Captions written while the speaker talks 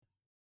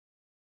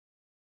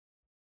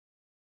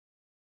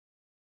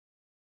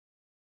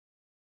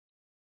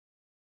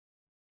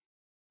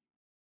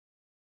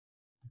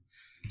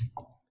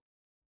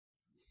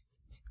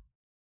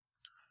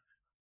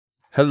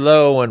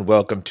Hello and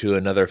welcome to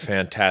another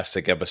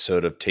fantastic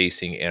episode of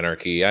Tasting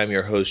Anarchy. I'm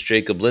your host,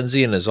 Jacob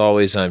Lindsay, and as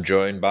always, I'm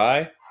joined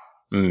by...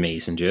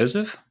 Mason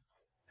Joseph.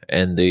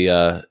 And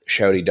the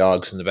shouty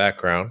dogs in the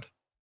background.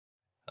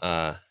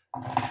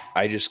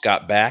 I just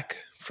got back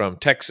from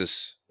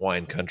Texas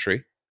wine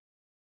country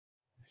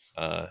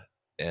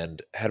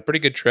and had a pretty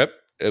good trip.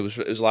 It was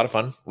a lot of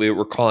fun. We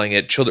were calling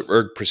it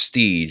Childeberg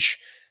Prestige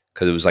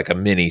because it was like a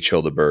mini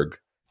Childeberg.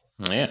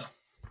 Yeah.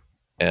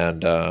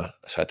 And so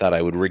I thought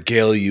I would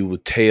regale you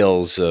with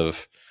tales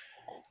of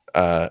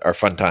our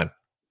fun time.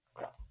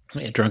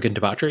 Drunken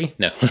debauchery?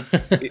 No.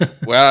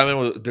 Well, I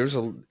mean, there's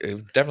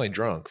definitely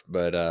drunk,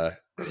 but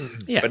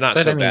yeah, but not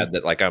so bad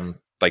that like I'm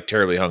like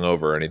terribly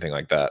hungover or anything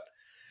like that.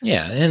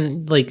 Yeah,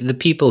 and like the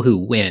people who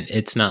went,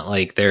 it's not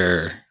like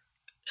they're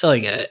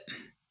like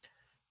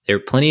there are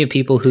plenty of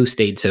people who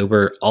stayed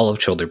sober all of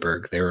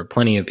Childeberg. There were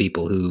plenty of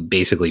people who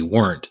basically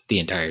weren't the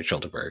entire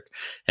Childeberg,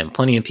 and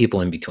plenty of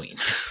people in between.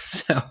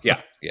 So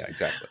yeah,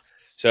 exactly.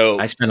 So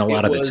I spent a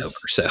lot of it sober.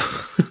 So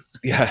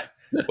yeah,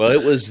 well,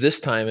 it was this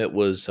time. It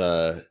was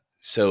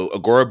so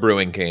Agora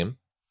Brewing came,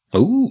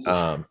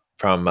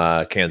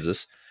 from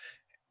Kansas,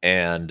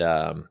 and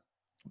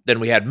then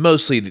we had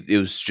mostly it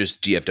was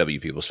just DFW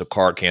people. So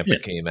Car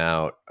Camping came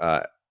out,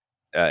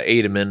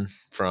 Ademan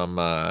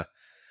from.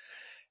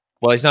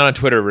 Well, he's not on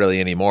Twitter really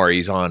anymore.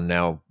 He's on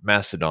now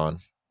Mastodon,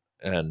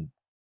 and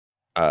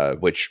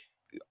which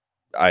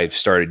I've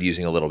started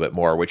using a little bit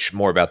more. Which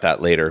more about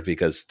that later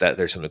because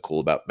there's something cool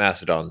about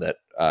Mastodon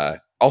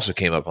that also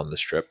came up on this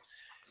trip.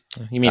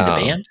 You mean the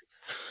band?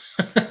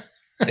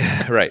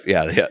 Right?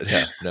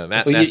 Yeah. No,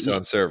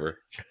 Mastodon server.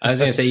 I was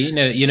gonna say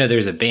you know,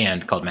 there's a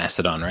band called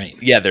Mastodon, right?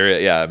 Yeah,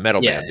 they're a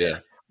metal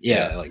band.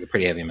 Yeah, like a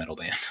pretty heavy metal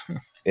band.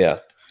 Yeah.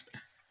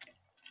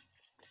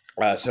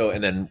 So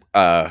and then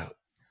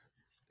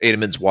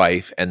Ademan's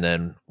wife, and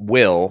then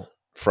Will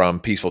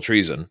from Peaceful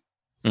Treason,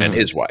 and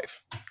his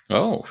wife.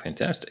 Oh,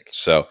 fantastic!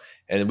 So,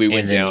 and we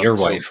went down. Your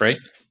wife, right?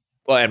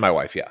 Well, and my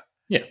wife, yeah.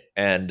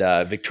 And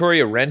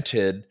Victoria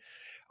rented.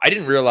 I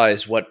didn't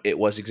realize what it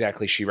was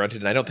exactly she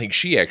rented, and I don't think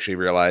she actually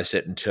realized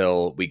it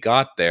until we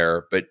got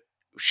there. But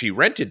she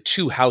rented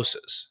two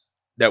houses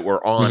that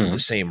were on the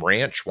same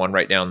ranch, one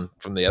right down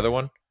from the other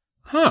one.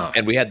 Huh.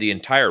 And we had the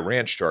entire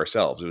ranch to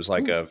ourselves. It was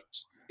like the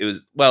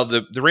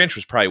ranch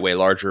was probably way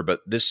larger,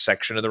 but this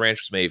section of the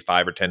ranch was maybe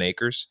 5 or 10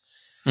 acres.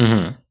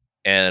 Mm-hmm.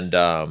 And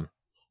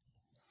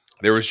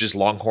there was just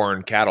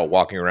longhorn cattle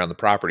walking around the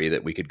property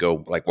that we could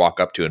go like walk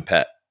up to and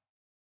pet,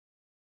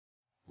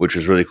 which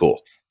was really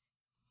cool.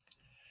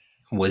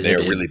 They're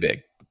really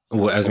big. I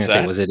was going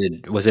to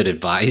say, was it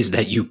advised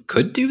that you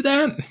could do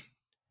that?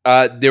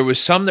 There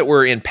was some that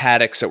were in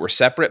paddocks that were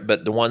separate,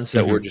 but the ones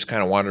that were just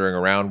kind of wandering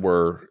around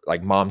were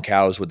like mom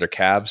cows with their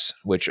calves,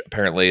 which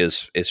apparently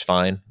is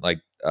fine. Like,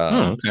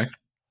 okay.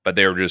 But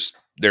they're just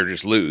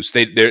loose.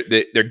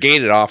 They're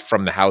gated off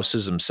from the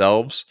houses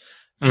themselves,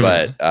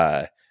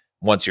 but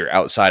once you're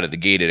outside of the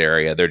gated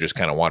area, they're just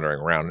kind of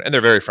wandering around, and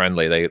they're very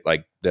friendly.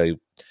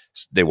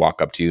 They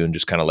walk up to you and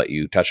just kind of let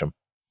you touch them.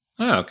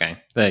 Oh, okay.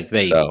 Like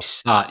they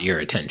sought your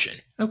attention.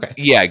 Okay.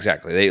 Yeah,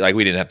 exactly.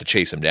 We didn't have to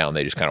chase them down.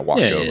 They just kind of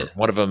walked over. Yeah.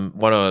 One of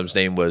them's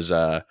name was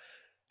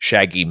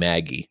Shaggy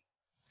Maggie.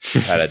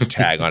 Had a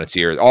tag on its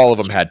ear. All of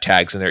them had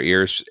tags in their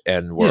ears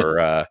and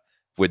were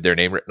with their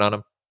name written on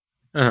them.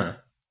 Uh-huh.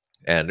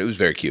 And it was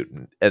very cute.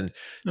 And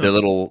the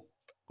little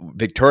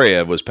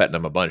Victoria was petting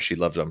them a bunch. She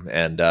loved them.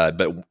 And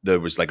but there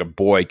was like a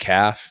boy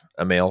calf,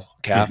 a male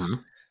calf,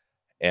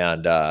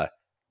 and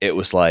it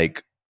was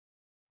like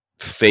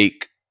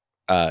fake.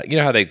 You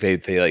know how they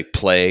like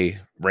play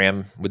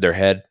ram with their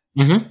head.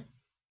 Mm-hmm.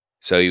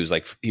 So he was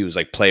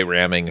like play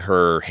ramming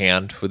her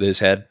hand with his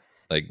head,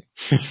 like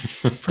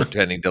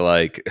pretending to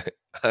like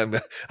I'm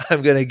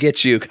gonna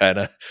get you kind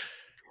of.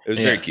 It was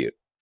very cute,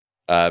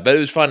 but it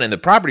was fun, and the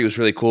property was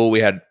really cool. We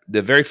had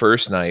the very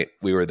first night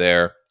we were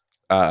there.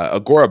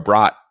 Agora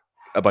brought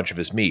a bunch of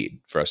his mead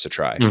for us to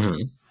try,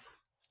 and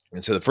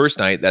so the first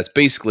night, that's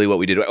basically what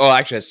we did. Oh,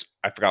 actually,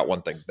 I forgot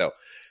one thing though.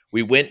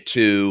 We went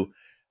to.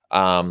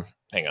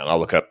 Hang on, I'll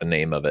look up the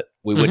name of it.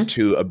 We went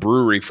to a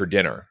brewery for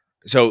dinner.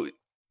 So,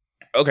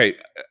 okay,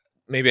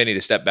 maybe I need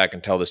to step back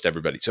and tell this to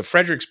everybody. So,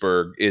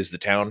 Fredericksburg is the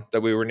town that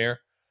we were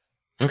near.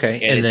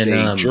 Okay, and it's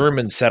a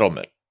German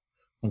settlement.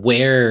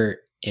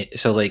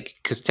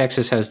 Because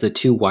Texas has the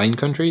two wine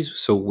countries.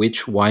 So,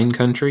 which wine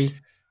country?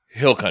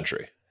 Hill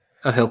Country.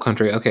 Oh, Hill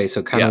Country. Okay,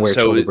 so kind of where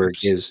Childeberg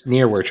is,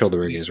 near where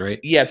Childeberg is, right?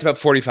 Yeah, it's about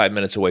 45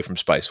 minutes away from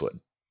Spicewood.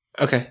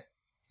 Okay.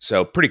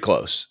 So, pretty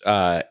close.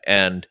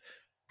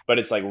 But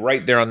it's like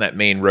right there on that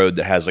main road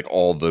that has like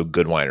all the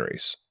good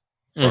wineries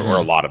or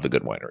a lot of the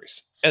good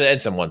wineries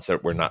and some ones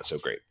that were not so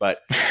great.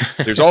 But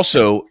there's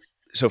also,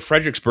 so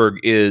Fredericksburg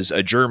is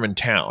a German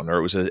town, or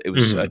it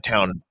was a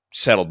town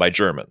settled by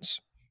Germans.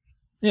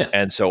 Yeah.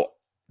 And so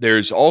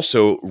there's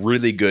also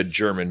really good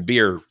German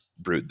beer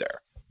brewed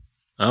there.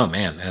 Oh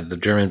man, the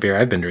German beer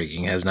I've been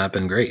drinking has not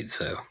been great.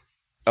 So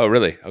Oh,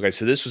 really? Okay,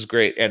 so this was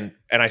great, and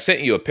I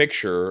sent you a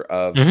picture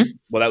of. Mm-hmm.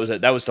 Well,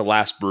 that was the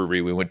last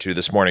brewery we went to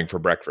this morning for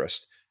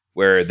breakfast,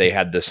 where they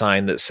had the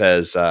sign that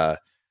says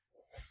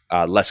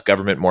 "Less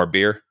government, more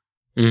beer,"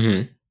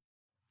 Mm-hmm.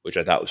 which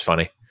I thought was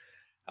funny.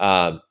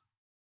 Um,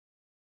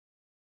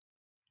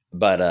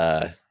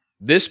 but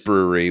this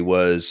brewery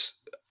was.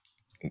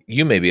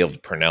 You may be able to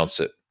pronounce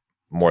it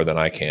more than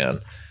I can.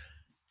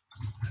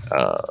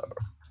 Uh,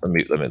 let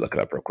me look it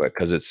up real quick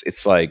because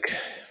it's like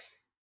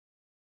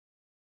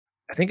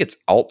I think it's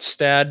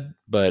Altstad,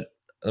 but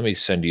let me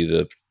send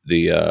you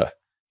the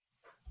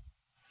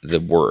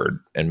word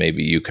and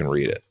maybe you can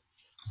read it.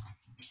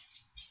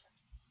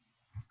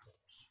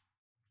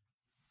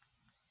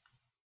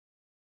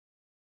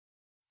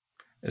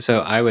 So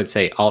I would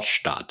say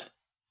Altstadt.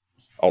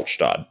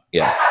 Altstad,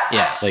 yeah,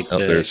 Yeah, like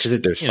because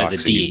it's there's the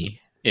Foxy. D.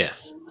 Yeah,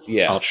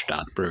 Yeah,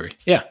 Altstadt Brewery.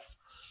 Yeah.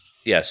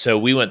 yeah. So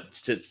we went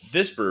to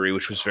this brewery,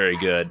 which was very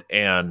good,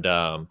 and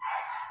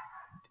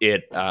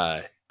it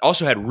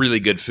also had really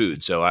good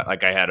food. So I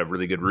had a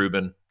really good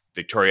Reuben.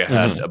 Victoria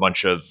had Mm-hmm. a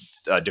bunch of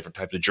different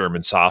types of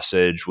German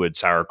sausage with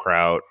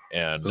sauerkraut,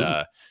 and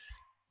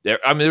there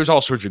was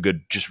all sorts of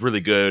good, just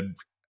really good.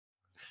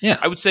 Yeah.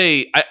 I would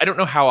say I don't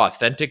know how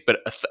authentic,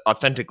 but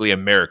authentically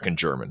American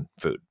German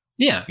food.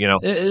 Yeah, You know,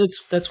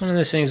 that's one of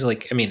those things.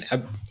 Like, I mean,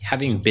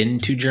 having been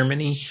to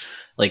Germany,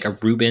 like a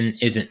Reuben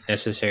isn't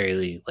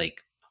necessarily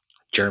like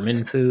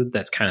German food.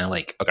 That's kind of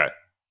like okay,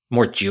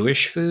 more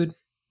Jewish food.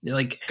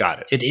 Like got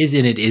it. it is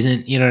and it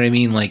isn't. You know what I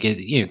mean? Like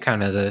it,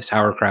 kind of the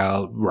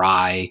sauerkraut,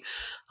 rye,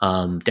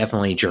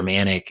 definitely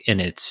Germanic in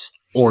its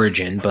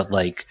origin, but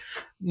like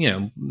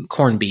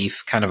corned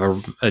beef, kind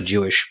of a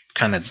Jewish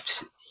kind of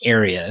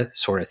area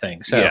sort of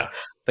thing. So, Yeah,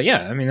 but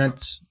yeah, I mean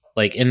that's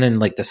like, and then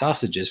like the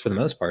sausages for the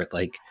most part,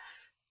 like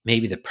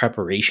maybe the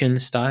preparation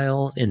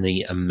style and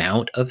the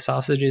amount of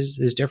sausages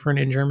is different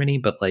in Germany,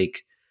 but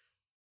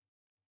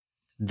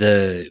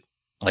the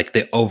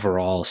the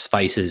overall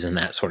spices and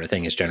that sort of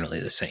thing is generally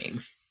the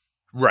same.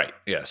 right.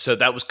 Yeah. So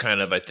that was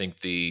kind of I think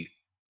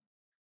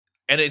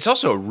and it's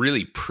also a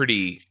really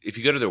pretty. If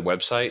you go to their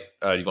website,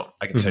 you want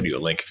I can send you a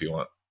link if you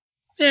want.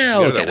 If Yeah, you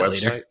I'll go to look their at it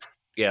later. website,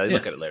 yeah, Yeah.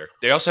 look at it later.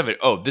 They also have it.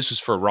 Oh, this was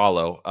for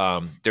Rollo.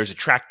 There's a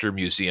tractor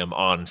museum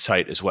on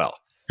site as well.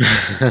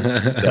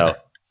 So,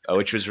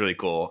 which was really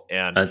cool.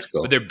 And That's but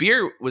cool. their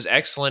beer was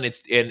excellent.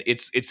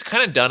 It's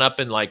kind of done up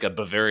in like a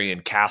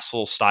Bavarian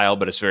castle style,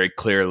 but it's very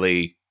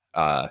clearly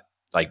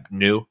like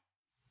new.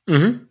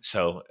 Mm-hmm.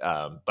 So,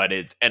 but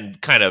it and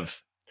kind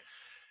of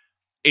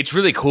it's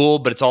really cool,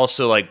 but it's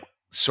also like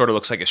sort of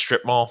looks like a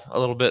strip mall a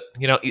little bit.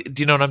 You know,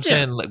 do you know what I'm Yeah.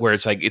 saying? Like where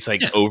it's like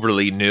Yeah.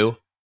 overly new.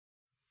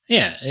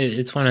 Yeah.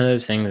 It's one of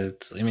those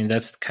things. I mean,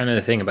 that's kind of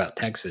the thing about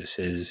Texas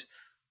is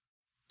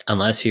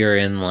unless you're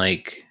in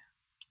like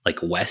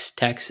West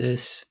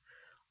Texas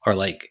or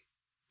like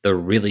the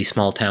really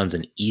small towns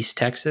in East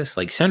Texas,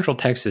 like Central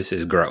Texas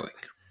is growing.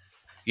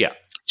 Yeah.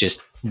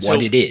 Just what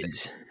So, it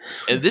is.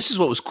 and this is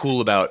what was cool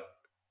about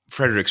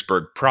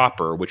Fredericksburg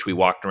proper, which we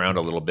walked around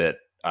a little bit,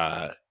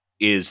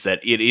 is that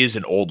it is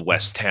an old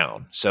West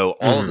town. So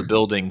all of the Mm-hmm.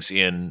 buildings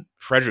in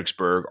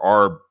Fredericksburg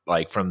are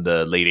like from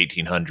the late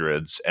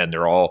 1800s, and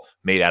they're all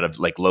made out of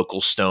like local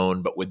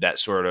stone, but with that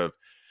sort of.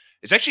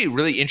 It's actually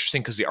really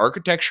interesting because the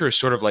architecture is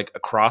sort of like a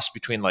cross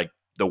between like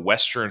the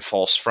Western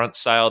false front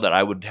style that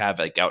I would have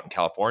like out in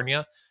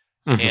California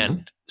Mm-hmm.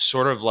 and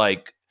sort of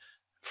like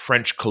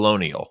French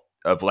colonial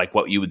of like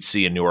what you would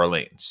see in New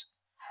Orleans.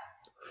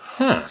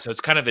 Huh. So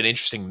it's kind of an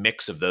interesting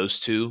mix of those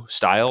two So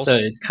styles.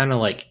 it's kind of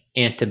like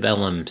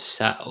antebellum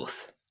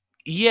South.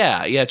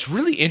 Yeah, yeah, it's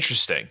really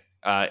interesting.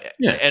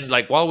 Yeah. And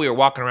like while we were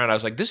walking around, I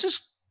was like, this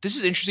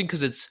is interesting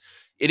because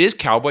it is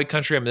cowboy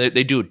country. I mean,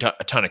 they do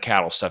a ton of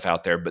cattle stuff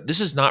out there, but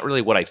this is not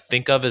really what I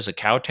think of as a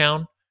cow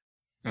town.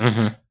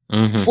 Mm-hmm.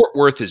 Mm-hmm. Fort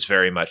Worth is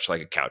very much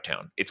like a cow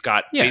town. It's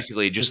got Yeah.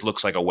 basically it just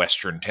looks like a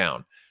western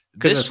town.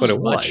 Because This that's what was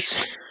it much,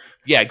 was.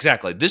 yeah,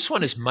 exactly. This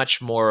one is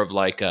much more of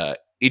like a.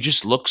 It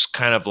just looks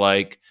kind of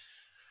like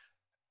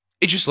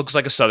it just looks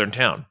like a southern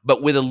town,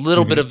 but with a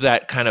little bit Mm-hmm. of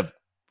that kind of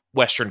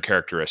western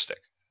characteristic.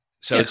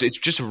 So Yeah. it's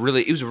just it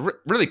was a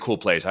really cool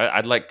place.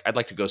 I'd like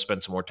to go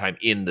spend some more time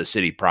in the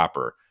city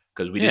proper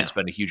because we Yeah. didn't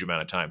spend a huge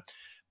amount of time.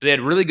 But they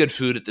had really good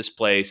food at this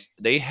place.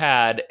 They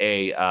had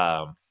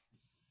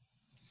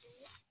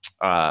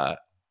uh,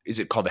 is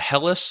it called a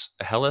Helles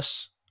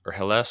or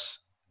Helles?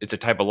 It's a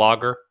type of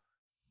lager.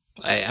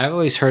 I've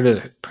always heard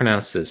it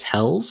pronounced as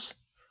Hells.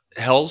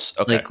 Hells,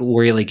 okay, Like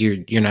where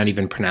you're not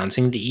even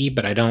pronouncing the E,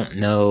 but I don't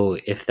know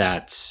if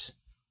that's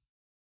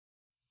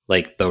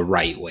like the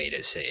right way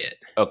to say it.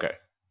 okay.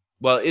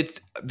 Well, it's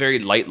a very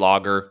light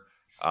lager,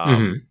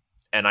 Mm-hmm.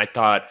 and I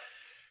thought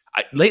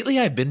lately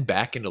I've been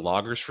back into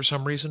lagers for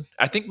some reason.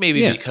 I think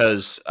maybe Yeah.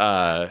 because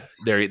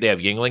they have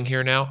Yingling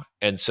here now,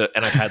 and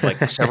I've had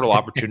like several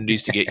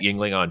opportunities to get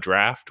Yingling on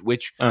draft,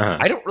 which Uh-huh.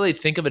 I don't really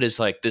think of it as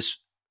like this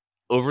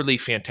overly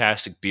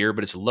fantastic beer,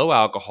 but it's low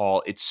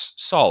alcohol. It's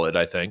solid,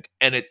 I think,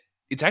 and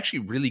it's actually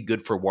really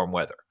good for warm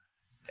weather,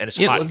 and it's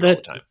Yeah, hot well, here all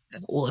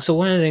the time. so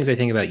one of the things I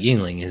think about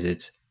Yingling is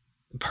it's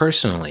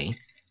personally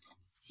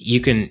you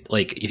can,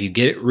 like, if you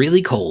get it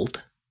really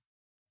cold,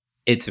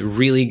 it's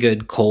really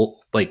good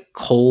cold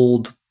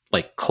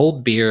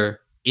beer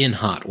in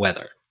hot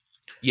weather.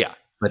 Yeah.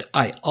 But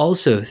I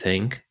also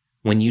think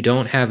when you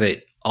don't have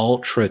it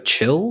ultra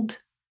chilled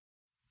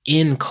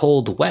in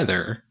cold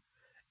weather,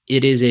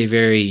 it is a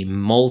very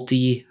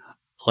malty,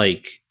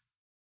 like,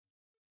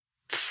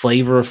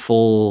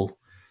 flavorful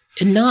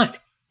and not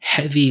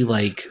heavy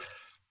like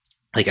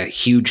a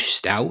huge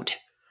stout,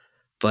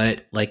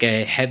 but like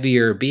a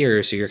heavier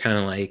beer. So you're kind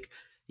of like,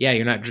 yeah,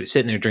 you're not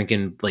sitting there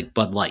drinking like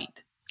Bud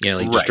Light,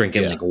 like just Right,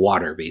 drinking yeah. like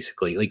water,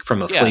 basically, like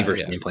from a Yeah, flavor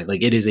yeah. standpoint.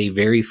 Like it is a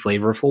very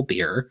flavorful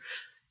beer.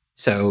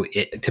 So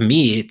to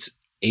me, it's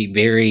a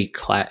very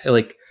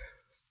like,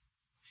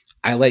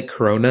 I like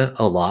Corona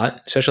a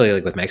lot, especially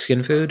like with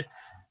Mexican food.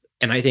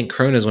 And I think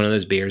Corona is one of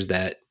those beers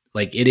that,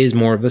 like, it is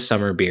more of a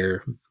summer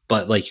beer,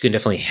 but like you can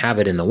definitely have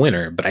it in the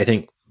winter. But I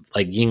think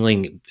like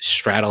Yingling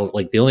straddles,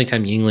 like the only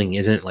time Yingling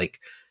isn't like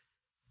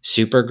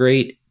super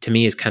great to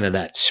me is kind of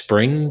that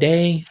spring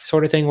day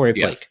sort of thing where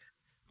it's like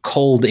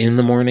cold in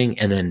the morning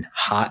and then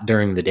hot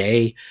during the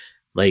day.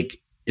 Like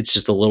it's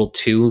just a little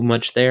too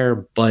much there,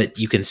 but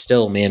you can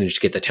still manage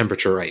to get the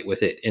temperature right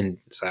with it. And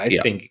so I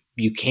think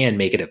you can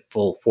make it a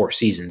full Four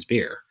Seasons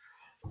beer.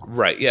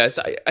 Right. Yeah.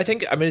 I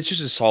think, I mean, it's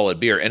just a solid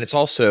beer. And it's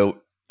also,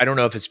 I don't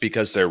know if it's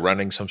because they're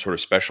running some sort of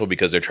special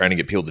because they're trying to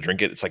get people to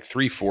drink it. It's like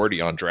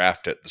 $3.40 on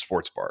draft at the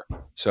sports bar.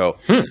 So,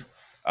 and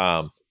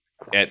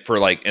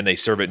they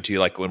serve it to you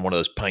like in one of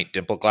those pint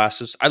dimple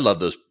glasses. I love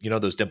those,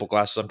 those dimple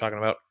glasses I'm talking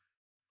about.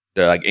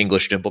 They're like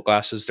English dimple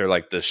glasses. They're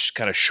like the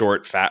kind of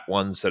short, fat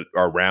ones that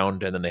are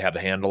round and then they have the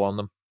handle on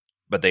them,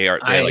 but they're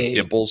like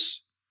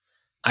dimples.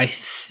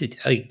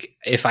 Like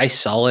if I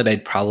saw it,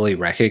 I'd probably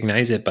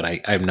recognize it, but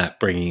I'm not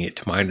bringing it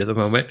to mind at the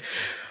moment.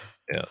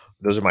 Yeah,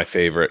 those are my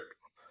favorite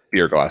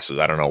beer glasses.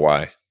 I don't know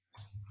why.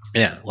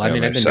 Yeah, well, I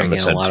mean, I've been drinking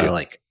a lot of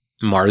like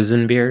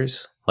Marzen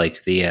beers,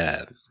 like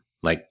the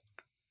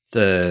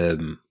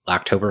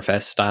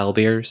Oktoberfest style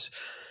beers.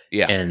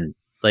 Yeah, and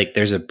like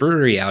there's a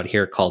brewery out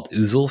here called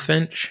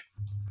Ouzelfinch,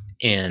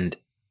 and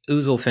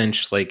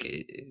Ouzelfinch, like,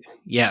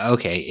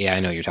 I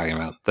know what you're talking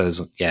about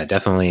those. Yeah,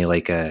 definitely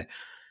like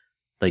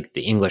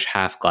the English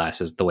half glass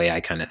is the way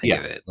I kind of think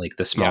of it, like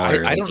the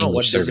smaller. I don't know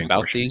English what it is about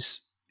portion. these.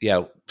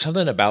 Yeah,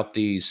 something about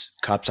these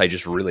cups. I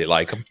just really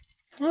like them.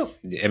 Well,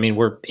 I mean,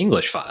 we're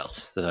English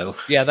files, so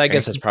yeah, I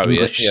guess that's probably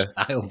English it.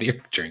 Yeah. style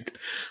beer drink.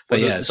 But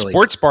well, the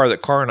sports bar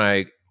that Car and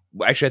I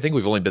actually, I think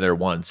we've only been there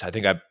once. I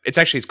think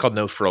it's called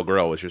No Frill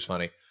Grill, which is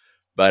funny.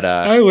 But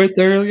I went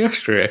there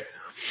yesterday.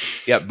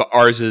 Yeah, but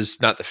ours is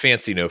not the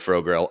fancy No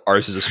Frill Grill.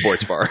 Ours is a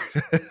sports bar.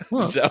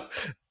 Well, so,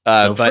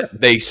 but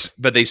they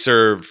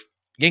serve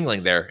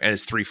Yingling there, and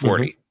it's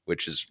 $3.40,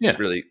 which is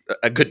really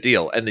a good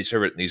deal, and they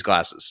serve it in these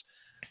glasses.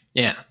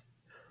 Yeah,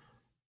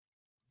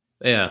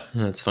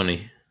 that's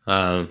funny.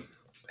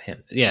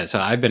 Yeah, so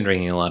I've been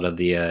drinking a lot of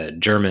the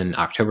German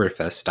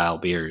Oktoberfest style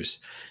beers,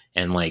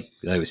 and like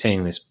I was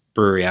saying, this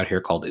brewery out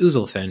here called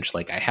Ouzelfinch,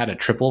 like I had a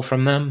triple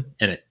from them,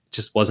 and it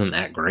just wasn't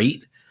that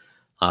great.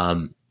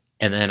 And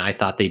then I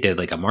thought they did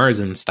like a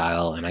Marzen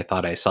style, and I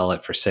thought I saw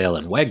it for sale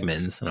in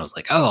Wegmans, and I was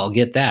like, oh, I'll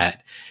get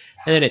that.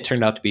 And then it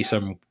turned out to be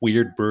some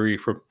weird brewery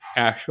from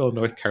Asheville,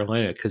 North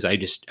Carolina, because I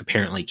just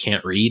apparently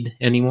can't read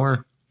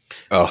anymore.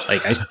 Oh,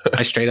 like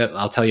I straight up,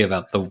 I'll tell you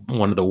about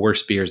one of the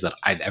worst beers that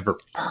I've ever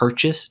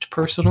purchased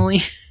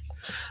personally.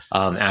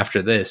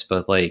 After this,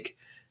 but like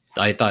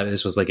I thought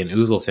this was like an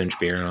Ouzelfinch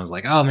beer, and I was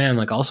like, oh man,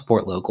 like I'll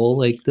support local,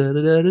 like da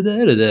da da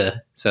da da da.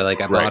 So like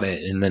I bought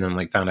it, and then I'm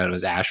like found out it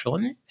was Asheville,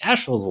 and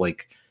Asheville's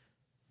like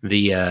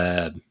the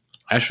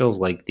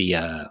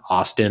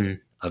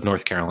Austin of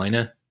North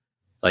Carolina.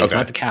 Like it's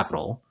not the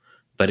capital,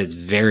 but it's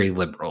very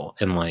liberal,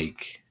 and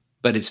like,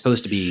 but it's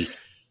supposed to be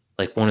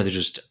like one of the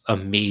just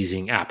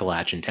amazing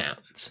Appalachian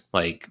towns,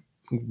 like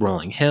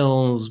rolling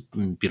hills,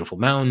 beautiful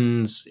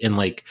mountains, and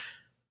like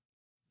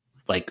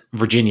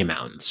Virginia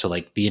mountains. So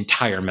like the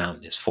entire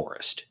mountain is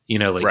forest,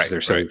 like cause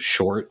they're so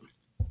short.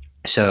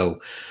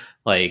 So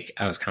like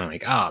I was kind of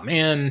like, oh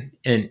man,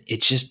 and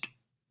it just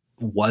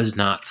was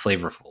not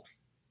flavorful.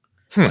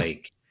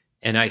 Like,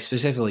 and I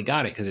specifically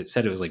got it because it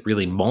said it was like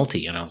really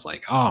malty, and I was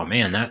like, oh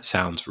man, that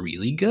sounds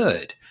really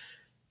good.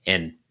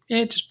 And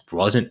it just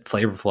wasn't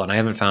flavorful, and I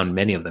haven't found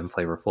many of them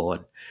flavorful,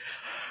 and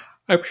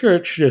I'm sure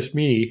it's just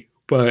me,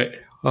 but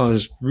I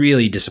was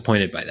really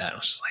disappointed by that. I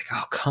was just like,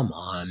 oh, come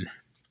on.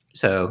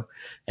 So,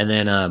 and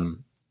then,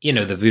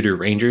 the Voodoo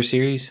Ranger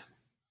series.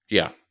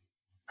 Yeah.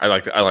 I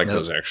like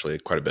those actually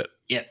quite a bit.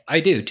 Yeah,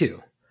 I do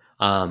too.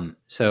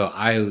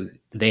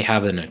 They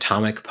have an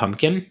Atomic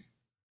Pumpkin.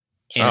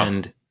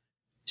 And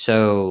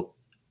so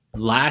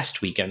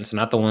last weekend, so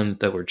not the one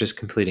that we're just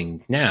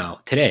completing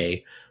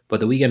today, but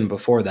the weekend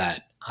before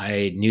that,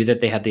 I knew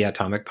that they had the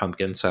Atomic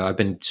Pumpkin. So I've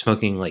been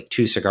smoking like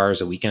 2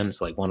 cigars a weekend,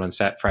 so like one on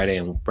Friday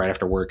and right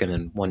after work, and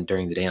then one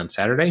during the day on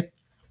Saturday.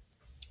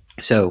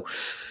 So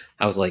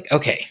I was like,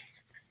 okay,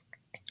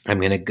 I'm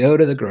going to go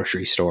to the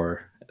grocery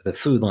store, the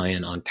Food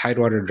Lion on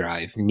Tidewater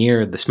Drive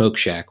near the Smoke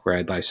Shack where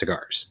I buy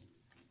cigars.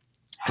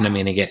 And I'm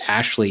going to get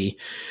Ashley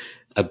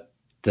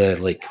the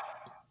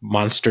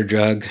monster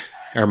jug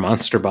or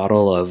monster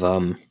bottle of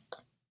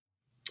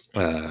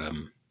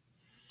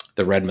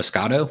the Red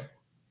Moscato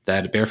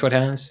that Barefoot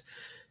has,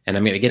 and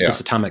I'm going to get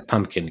this Atomic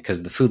Pumpkin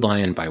because the Food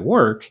Lion by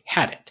work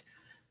had it.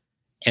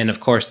 And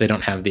of course, they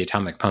don't have the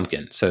Atomic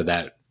Pumpkin. So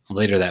that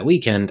later that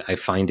weekend, I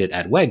find it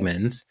at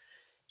Wegmans,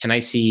 and I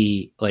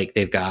see like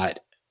they've got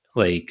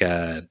like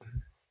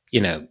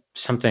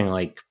something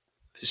like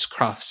just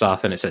crossed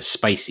off and it says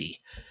spicy.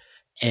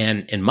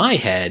 And in my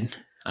head,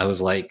 I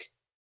was like,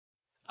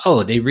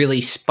 oh, they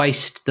really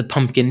spiced the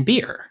pumpkin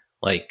beer.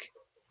 Like,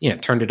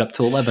 turned it up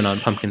to 11 on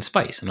pumpkin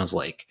spice. And I was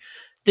like,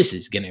 this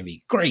is going to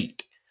be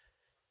great.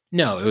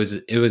 No, it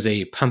was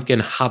a pumpkin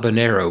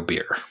habanero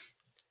beer.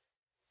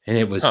 And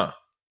it was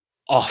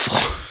awful.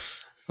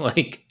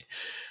 Like,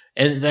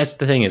 and that's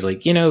the thing is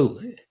like,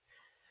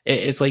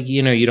 it's like,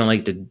 you don't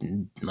like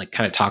to like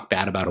kind of talk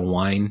bad about a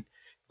wine.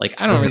 Like,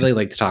 I don't really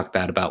like to talk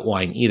bad about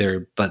wine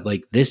either, but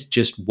like this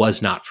just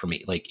was not for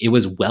me. Like, it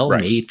was well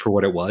made for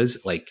what it was.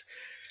 Like,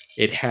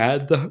 it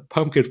had the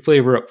pumpkin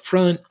flavor up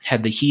front,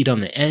 had the heat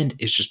on the end.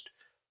 It just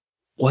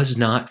was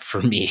not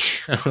for me.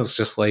 I was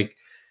just like,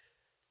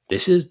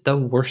 this is the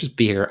worst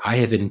beer I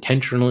have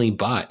intentionally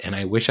bought, and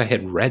I wish I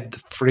had read the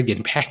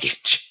friggin'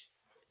 package.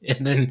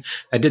 And then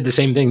I did the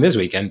same thing this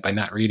weekend by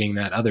not reading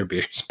that other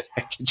beer's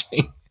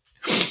packaging.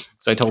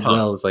 So I told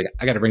Wells, like,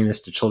 I got to bring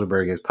this to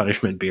Childerberg as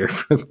punishment beer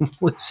for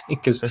losing,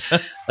 because,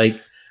 like,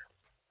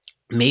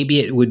 maybe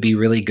it would be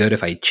really good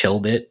if I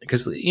chilled it,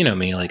 because,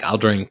 me, like, I'll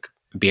drink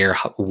beer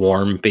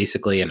warm,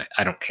 basically, and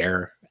I don't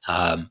care.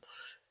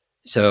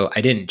 So I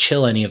didn't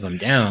chill any of them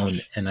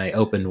down, and I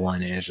opened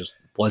one, and it just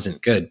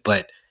wasn't good.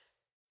 But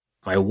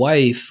my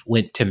wife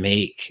went to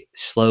make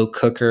slow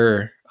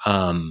cooker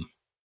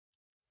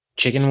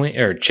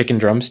chicken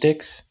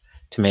drumsticks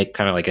to make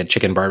kind of like a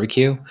chicken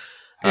barbecue.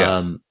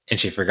 And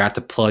she forgot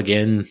to plug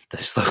in the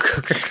slow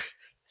cooker.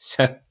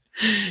 So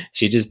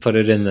she just put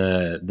it in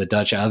the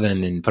Dutch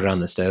oven and put it on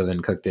the stove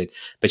and cooked it.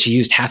 But she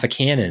used half a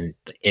can in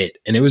it,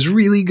 and it was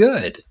really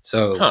good.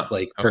 So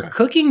for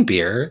cooking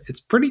beer,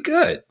 it's pretty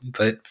good.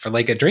 But for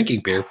like a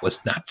drinking beer,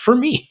 was not for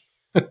me.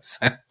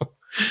 So,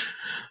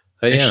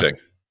 interesting.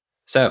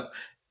 So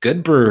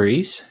good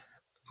breweries.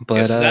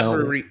 But so that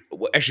brewery,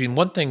 actually,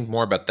 one thing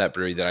more about that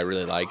brewery that I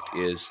really liked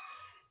is,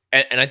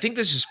 and I think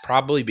this is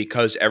probably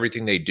because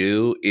everything they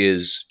do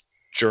is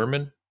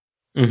German.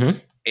 Mm-hmm.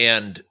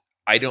 And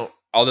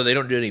although they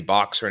don't do any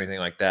box or anything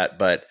like that,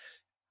 but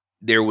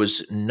there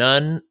was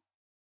none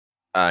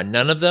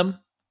of them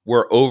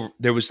were over.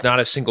 There was not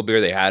a single beer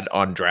they had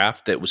on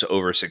draft that was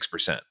over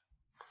 6%.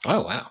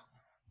 Oh, wow.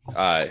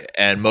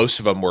 And most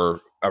of them were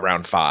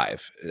around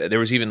 5. There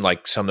was even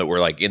like some that were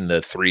like in the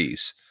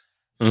 3s.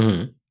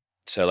 Mm-hmm.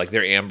 So like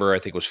their amber, I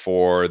think, was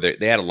 4.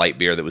 They had a light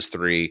beer that was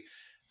 3.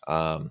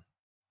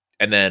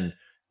 And then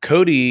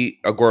Cody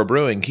Agora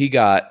Brewing, he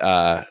got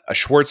a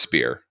Schwartz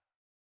beer.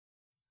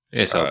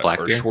 Yeah, so black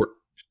beer.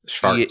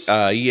 Schwartz.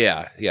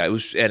 Yeah. It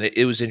was, and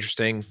it was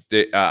interesting.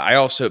 I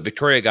also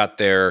Victoria got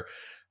their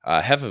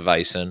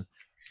Hefeweizen,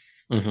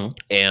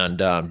 and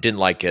didn't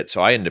like it,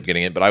 so I ended up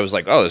getting it. But I was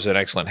like, oh, this is an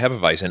excellent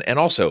Hefeweizen, and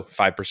also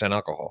 5%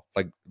 alcohol,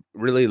 like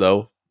really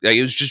low. Like,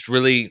 it was just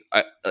really,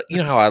 you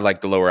know how I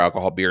like the lower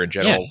alcohol beer in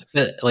general,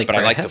 but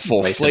I like the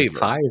full flavor.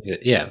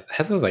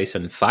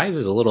 Hefeweizen 5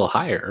 is a little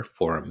higher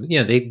for them.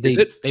 Yeah,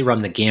 they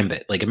run the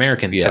gambit. Like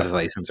American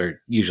Hefeweizens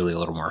are usually a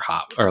little more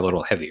hop or a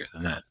little heavier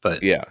than that.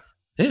 But yeah.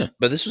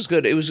 But this was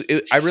good.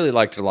 I really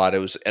liked it a lot. It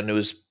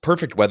was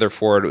perfect weather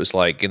for it. It was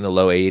like in the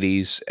low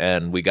 80s,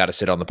 and we got to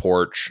sit on the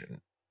porch, and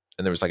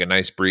there was like a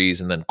nice breeze,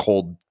 and then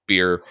cold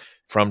beer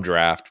from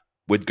draft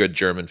with good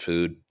German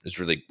food. It was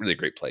really, really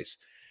great place.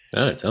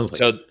 Oh, it sounds like.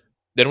 So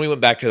then we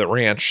went back to the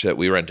ranch that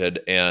we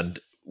rented, and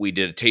we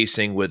did a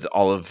tasting with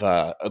all of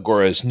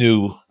Agora's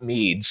new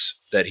meads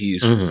that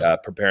he's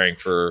preparing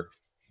for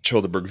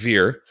Childerberg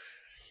Veer,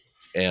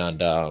 and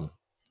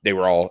they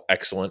were all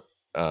excellent.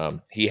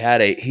 He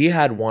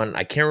had one,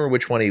 I can't remember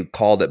which one he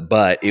called it,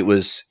 but it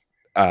was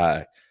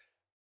I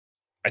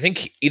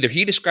think either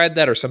he described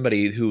that or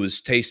somebody who was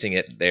tasting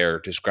it there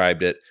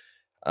described it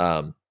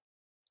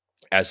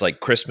as like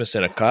Christmas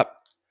in a cup.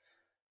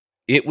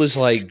 It was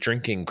like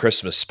drinking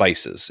Christmas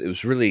spices. It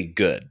was really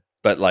good,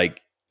 but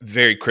like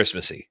very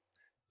Christmassy.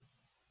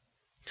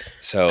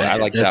 So I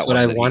like that. That's what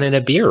I want in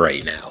a beer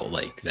right now.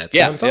 Like that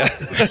sounds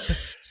awesome.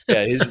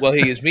 Yeah,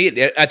 his meat.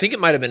 I think it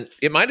might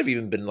have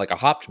even been like a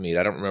hopped meat.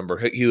 I don't remember.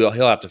 He'll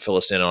have to fill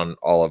us in on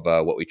all of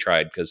what we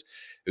tried, because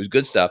it was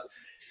good stuff.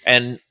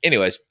 And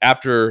anyways,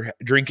 after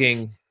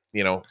drinking,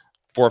 4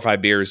 or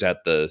 5 beers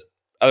at the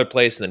other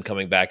place, and then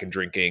coming back and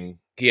drinking,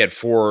 he had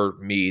 4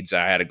 meads.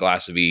 I had a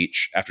glass of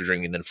each after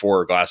drinking, then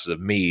 4 glasses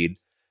of mead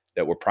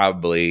that were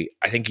probably,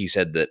 I think he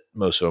said that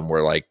most of them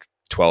were like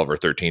 12 or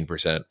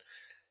 13%.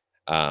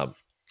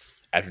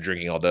 After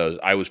drinking all those,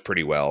 I was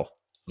pretty well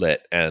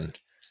lit, and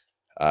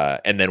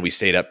then we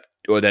stayed up.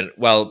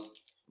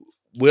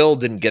 Will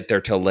didn't get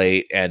there till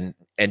late, and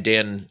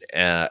Dan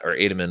or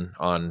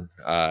Ademan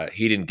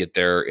he didn't get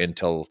there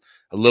until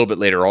a little bit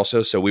later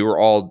also. So we were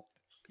all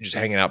just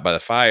hanging out by the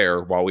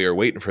fire while we were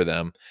waiting for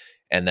them.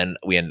 and then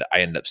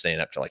I end up staying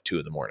up till like 2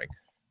 a.m,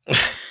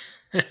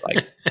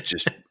 like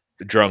just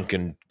drunk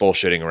and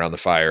bullshitting around the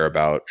fire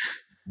about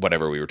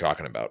whatever we were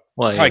talking about.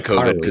 Well, probably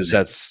COVID, because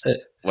that's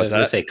I was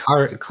going to say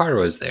Car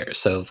was there,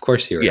 so of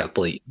course you were up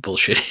late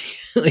bullshitting.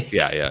 Like,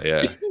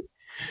 yeah.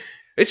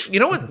 It's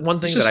what, one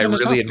thing that I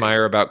really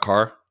admire about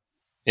Carr.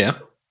 Yeah,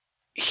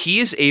 he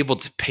is able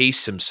to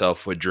pace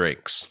himself with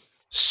drinks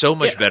so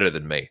much better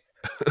than me.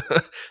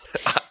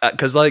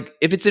 Because like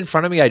if it's in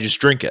front of me, I just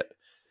drink it.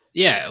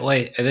 Yeah,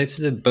 like that's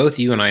both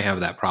you and I have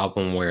that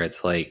problem where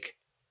it's like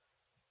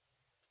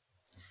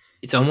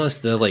it's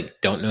almost the like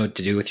don't know what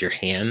to do with your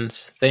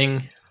hands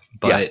thing,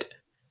 but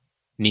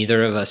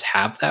neither of us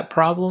have that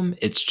problem.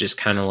 It's just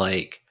kind of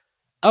like,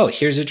 oh,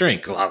 here's a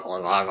drink. Oh, I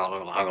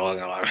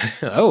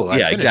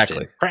finished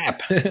exactly. It.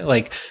 Crap.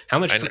 Like how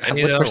much?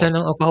 What percent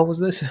alcohol was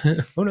this?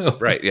 Oh no.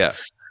 Right. Yeah.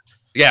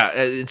 Yeah.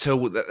 And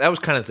so that was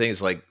kind of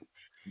things like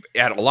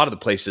at a lot of the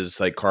places,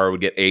 like Carr would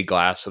get a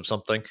glass of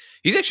something.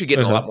 He's actually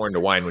getting a lot more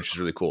into wine, which is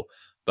really cool.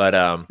 But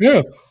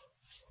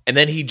and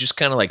then he just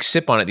kind of like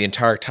sip on it the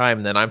entire time.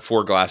 And then I'm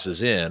 4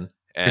 glasses in,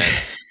 and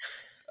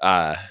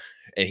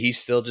and he's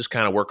still just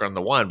kind of working on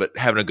the one, but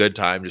having a good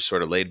time, just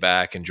sort of laid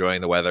back,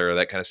 enjoying the weather,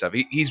 that kind of stuff.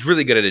 He's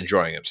really good at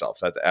enjoying himself.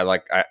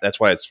 That's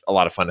why it's a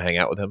lot of fun to hang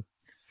out with him.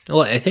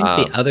 Well, I think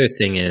the other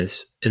thing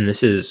is, and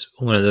this is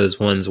one of those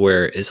ones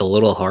where it's a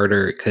little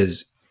harder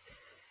because,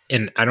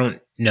 and I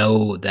don't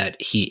know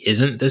that he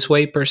isn't this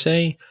way per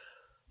se,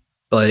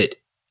 but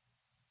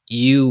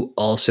you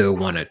also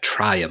want to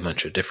try a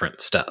bunch of different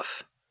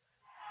stuff.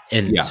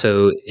 And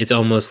so it's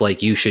almost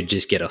like you should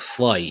just get a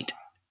flight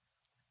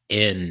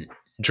and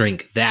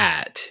drink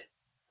that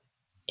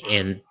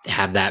and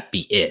have that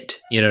be it.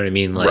 You know what I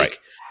mean? Like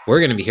we're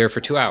going to be here for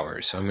 2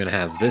 hours. So I'm going to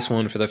have this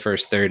one for the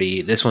first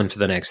 30, this one for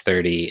the next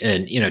 30,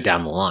 and,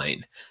 down the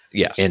line.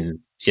 Yeah. And,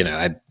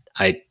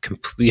 I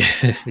completely,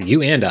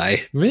 you and I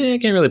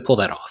can't really pull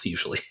that off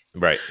usually.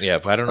 Right. Yeah.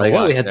 But I don't know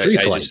why. We had 3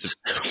 flights.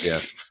 Yeah.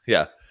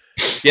 Yeah.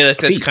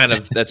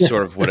 That's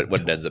sort of what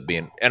it ends up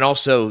being. And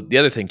also the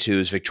other thing too,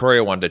 is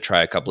Victoria wanted to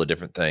try a couple of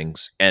different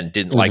things and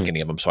didn't like any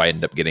of them. So I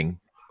ended up getting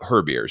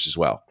her beers as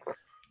well.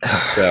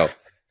 So,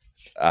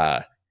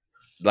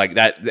 like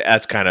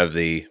that's kind of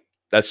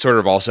that's sort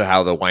of also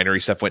how the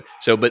winery stuff went.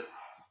 So, but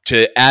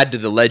to add to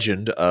the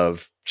legend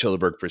of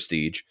Childeberg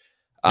Prestige,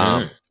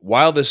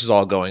 while this is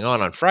all going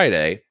on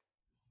Friday,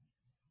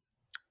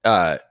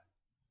 so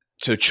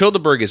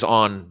Childeberg is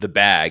on the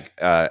bag,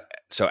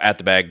 so at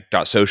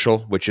thebag.social,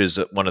 which is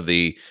one of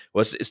the,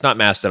 it's not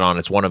Mastodon,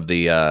 it's one of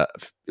the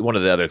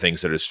other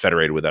things that is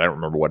federated with it. I don't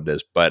remember what it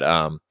is, but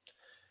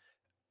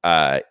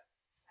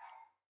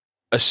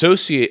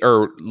associate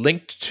or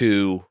linked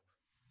to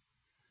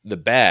the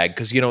bag,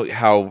 because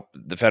how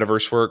the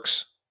Fediverse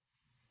works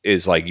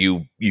is like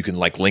you can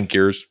like link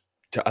yours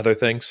to other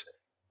things.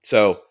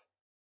 So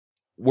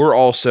we're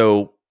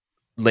also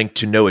linked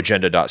to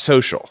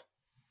noagenda.social,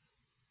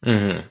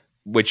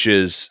 which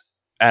is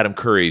Adam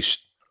Curry's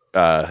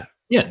the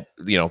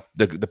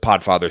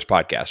Podfathers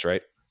podcast,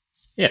 right?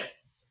 Yeah.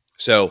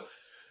 So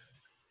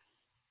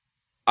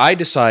I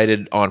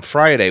decided on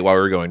Friday while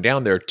we were going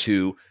down there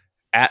to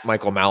at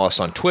Michael Malice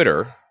on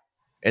Twitter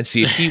and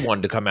see if he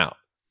wanted to come out.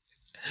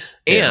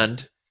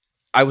 And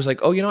I was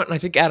like, oh, you know what? And I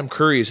think Adam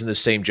Curry is in the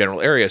same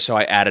general area. So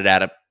I added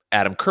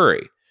Adam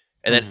Curry.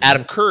 And then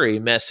Adam Curry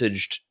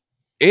messaged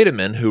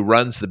Edelman, who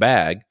runs the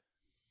bag,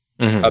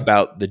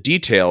 about the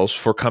details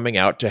for coming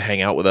out to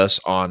hang out with us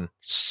on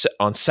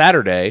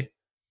Saturday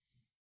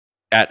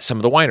at some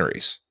of the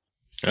wineries.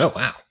 Oh,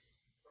 wow.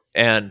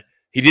 And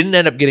he didn't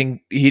end up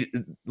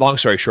long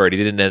story short, he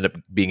didn't end up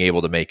being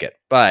able to make it.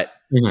 But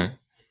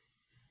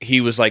he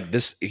was like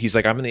this. He's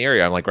like, I'm in the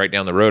area. I'm like right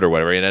down the road or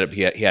whatever. He ended up,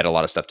 he had a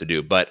lot of stuff to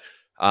do, but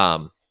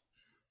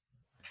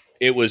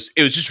it was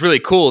just really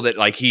cool that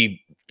like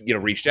he,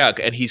 reached out,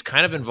 and he's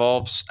kind of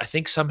involved. I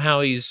think somehow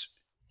he's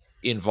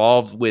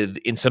involved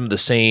in some of the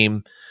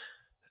same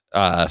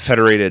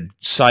federated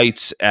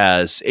sites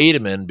as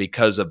Edelman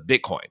because of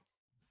Bitcoin.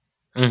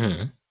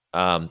 And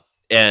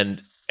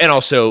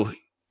also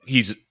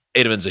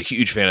Edelman's a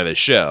huge fan of his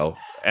show,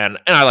 and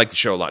I like the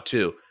show a lot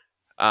too.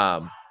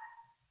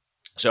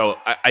 So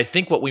I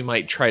think what we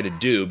might try to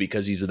do,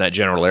 because he's in that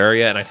general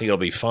area, and I think it'll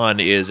be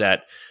fun, is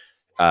at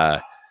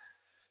my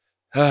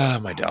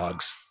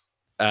dogs.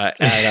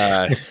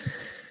 They're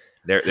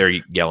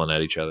yelling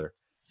at each other.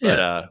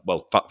 Yeah.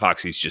 But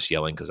Foxy's just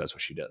yelling because that's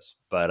what she does.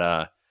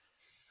 But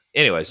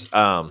anyways,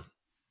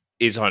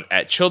 is on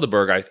at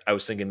Childeberg. I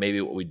was thinking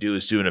maybe what we do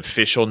is do an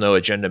official No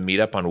Agenda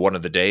meetup on one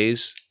of the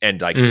days, and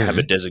like have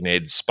a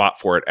designated spot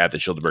for it at the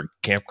Childeberg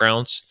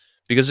campgrounds,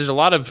 because there's a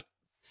lot of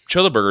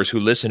Childebergers who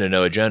listen to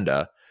No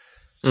Agenda,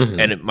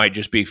 and it might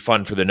just be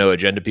fun for the No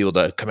Agenda people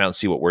to come out and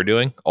see what we're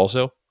doing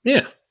also.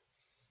 Yeah.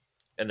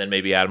 And then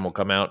maybe Adam will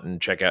come out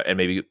and check out, and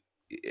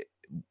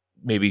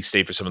maybe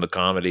stay for some of the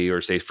comedy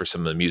or stay for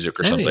some of the music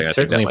or something. I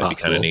think that might be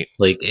kind of neat.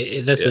 Like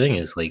that's the thing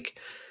is, like,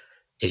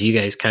 if you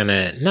guys kind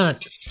of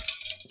not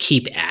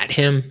keep at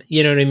him,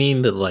 you know what I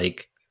mean, but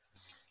like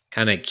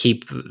kind of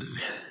keep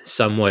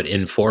somewhat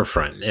in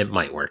forefront, it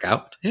might work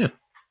out. Yeah.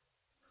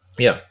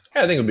 Yeah,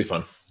 I think it would be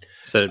fun.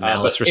 So did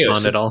Malice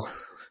respond at all?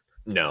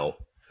 No,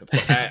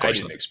 I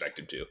didn't expect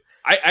him to.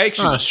 I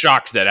actually was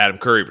shocked that Adam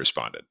Curry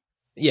responded.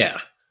 Yeah.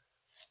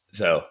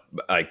 So,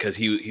 because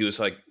he was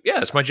like,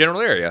 yeah, it's my general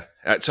area.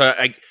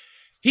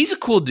 He's a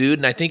cool dude,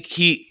 and I think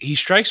he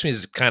strikes me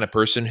as the kind of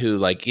person who,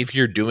 like, if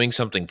you're doing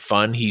something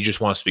fun, he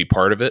just wants to be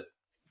part of it.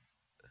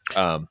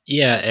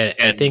 Yeah, and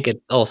I think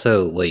it's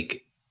also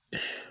like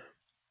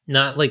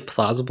not like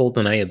plausible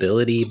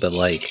deniability, but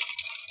like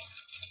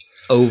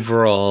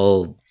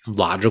overall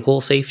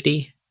logical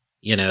safety.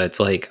 You know, it's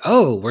like,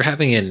 oh, we're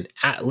having an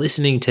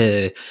listening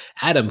to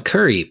Adam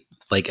Curry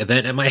like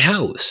event at my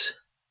house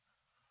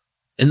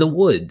in the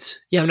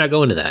woods. Yeah, I'm not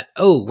going to that.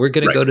 Oh, we're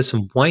gonna go to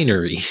some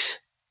wineries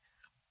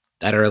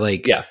that are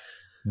like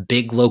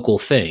big local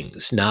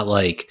things, not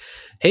like,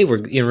 hey,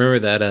 you remember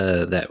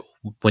that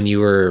when you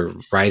were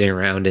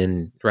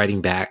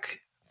riding back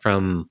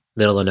from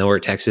middle of nowhere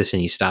Texas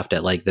and you stopped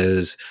at like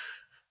those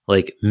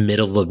like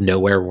middle of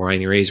nowhere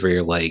wineries where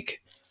you're like,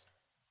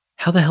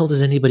 how the hell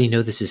does anybody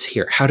know this is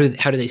here? How do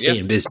they stay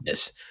in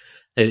business?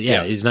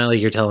 It's not like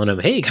you're telling them,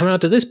 hey, come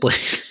out to this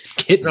place.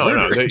 They're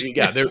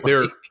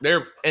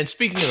and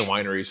speaking of the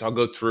wineries, I'll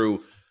go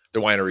through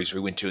the wineries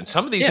we went to, and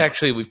some of these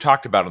actually we've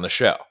talked about on the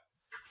show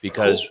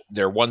because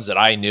they're ones that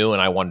I knew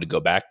and I wanted to go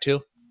back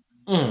to.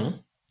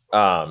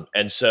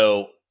 And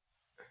so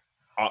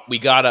we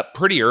got up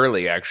pretty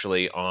early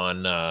actually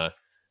on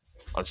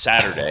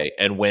Saturday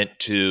and went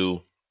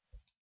to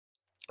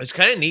this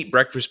kind of neat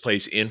breakfast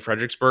place in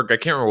Fredericksburg. I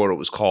can't remember what it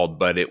was called,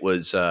 but it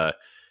was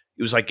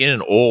like in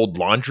an old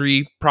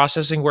laundry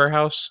processing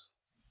warehouse.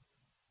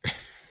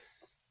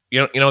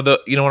 You know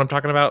what I'm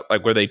talking about?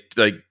 Like where they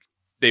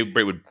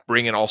would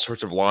bring in all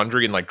sorts of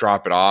laundry and like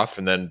drop it off,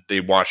 and then they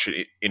wash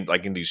it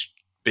in these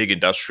big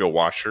industrial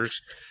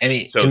washers. I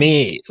mean, to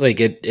me, like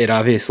it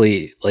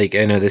obviously, like,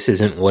 I know this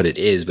isn't what it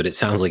is, but it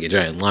sounds like a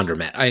giant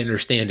laundromat. I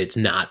understand it's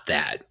not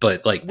that,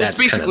 but like that's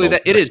basically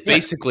that. It is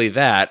basically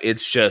that.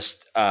 It's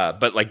just,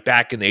 but like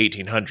back in the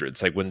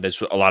 1800s, like when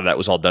a lot of that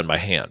was all done by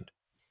hand.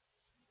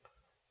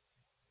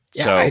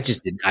 Yeah, so,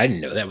 I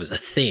didn't know that was a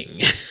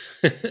thing.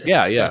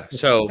 Yeah.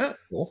 So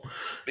that's cool.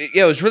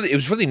 Yeah, it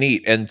was really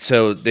neat, and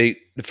so the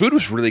food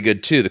was really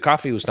good too. The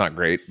coffee was not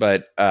great,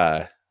 but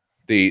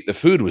the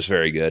food was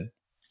very good.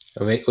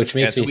 Which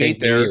makes me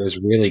think maybe it was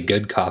really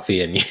good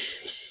coffee. And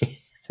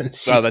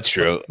well, that's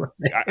true.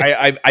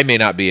 I may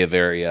not be a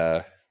very.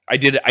 I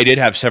did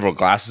have several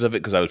glasses of it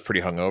because I was pretty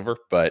hungover,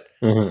 but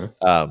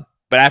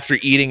but after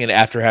eating and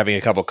after having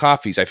a couple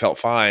coffees, I felt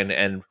fine,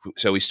 and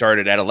so we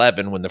started at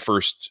 11 when the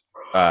first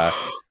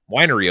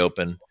winery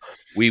opened.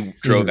 We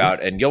drove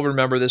out, and you'll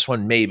remember this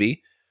one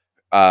maybe.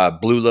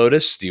 Blue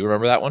Lotus. Do you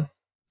remember that one?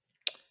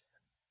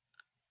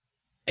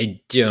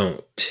 I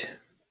don't.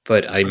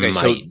 But I might.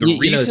 So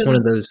it's one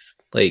of those,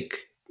 like,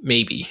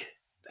 maybe.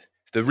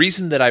 The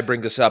reason that I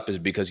bring this up is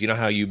because you know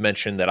how you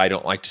mentioned that I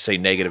don't like to say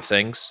negative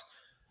things?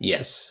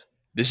 Yes.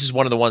 This is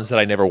one of the ones that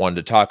I never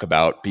wanted to talk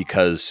about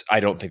because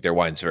I don't think their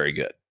wine's very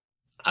good.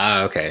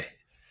 Okay.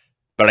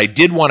 But I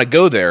did want to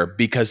go there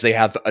because they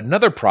have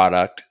another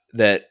product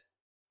that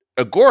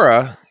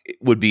Agora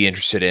would be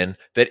interested in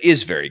that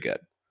is very good.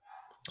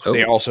 Oh.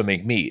 They also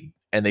make mead,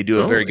 and they do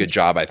a very good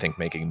job, I think,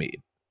 making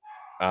mead.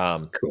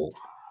 Cool.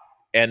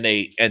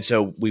 And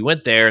so we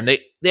went there, and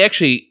they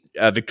actually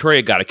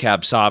Victoria got a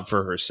Cab Sauv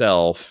for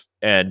herself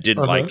and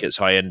didn't like it,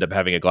 so I ended up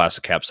having a glass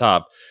of Cab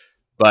Sauv.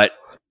 But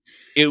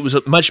it was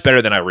much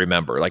better than I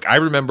remember. Like I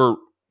remember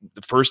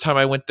the first time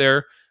I went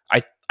there,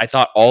 I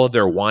thought all of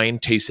their wine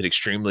tasted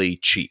extremely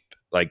cheap.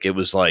 Like it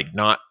was like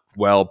not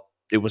well.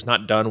 It was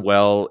not done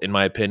well, in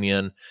my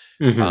opinion.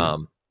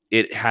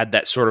 It had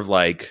that sort of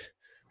like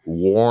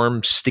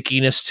warm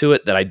stickiness to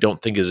it that I don't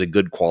think is a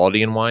good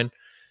quality in wine.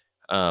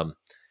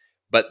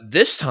 But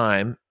this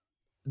time,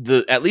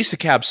 at least the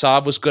Cab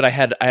Sauv was good. I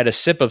had a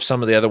sip of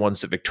some of the other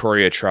ones that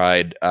Victoria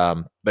tried,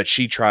 but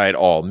she tried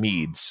all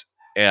meads,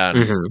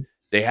 and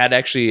they had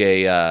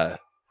actually a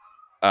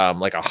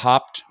like a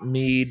hopped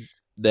mead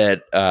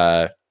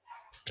that.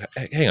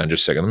 Hang on,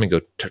 just a second. Let me go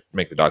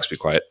make the dogs be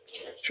quiet.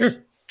 Sure.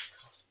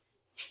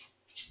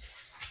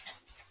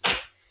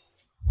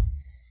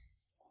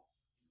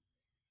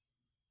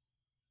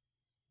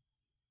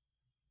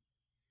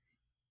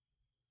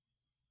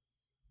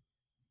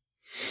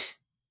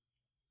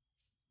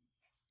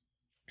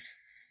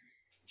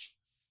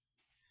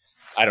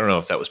 I don't know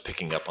if that was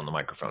picking up on the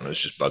microphone. It was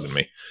just bugging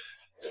me.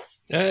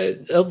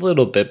 A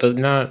little bit, but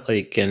not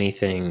like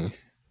anything.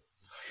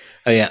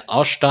 Oh yeah,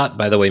 Altstadt,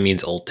 by the way,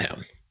 means Old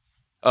Town.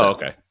 So,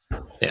 okay.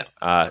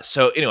 Yeah.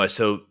 So anyway,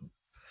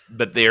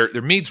 but their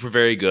meads were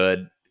very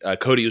good.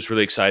 Cody was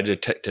really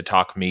excited to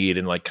talk mead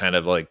and like kind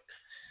of like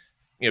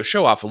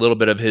show off a little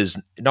bit of his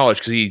knowledge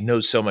because he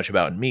knows so much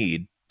about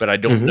mead. But I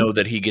don't know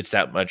that he gets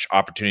that much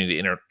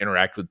opportunity to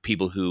interact with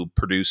people who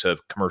produce a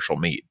commercial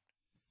mead.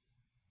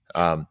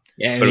 But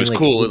it was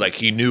cool. Like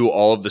he knew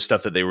all of the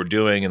stuff that they were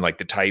doing and like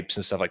the types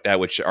and stuff like that,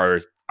 which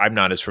I'm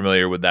not as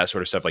familiar with that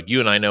sort of stuff. Like you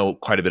and I know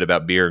quite a bit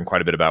about beer and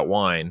quite a bit about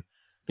wine.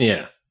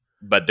 Yeah.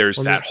 But there's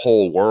that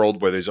whole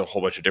world where there's a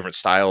whole bunch of different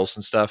styles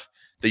and stuff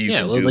that you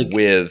can do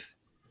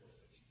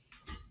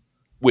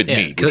with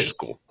mead, which is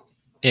cool.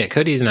 Yeah,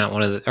 Cody's not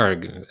one of the,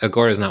 or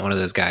Agora's not one of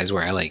those guys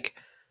where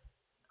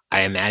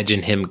I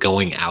imagine him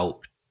going out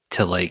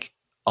to like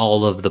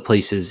all of the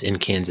places in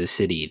Kansas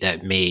City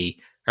that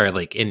or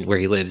like in where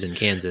he lives in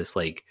Kansas,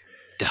 like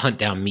to hunt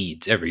down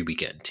meads every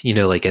weekend,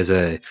 like as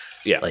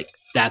like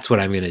that's what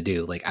I'm going to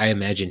do. Like I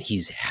imagine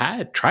he's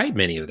tried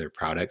many of their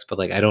products, but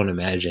like I don't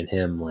imagine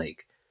him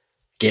like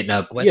getting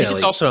up. Well, I think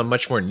it's also a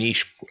much more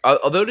niche,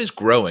 although it is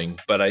growing,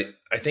 but I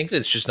think that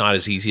it's just not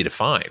as easy to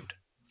find.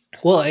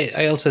 Well,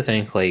 I also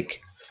think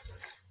like,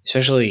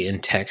 especially in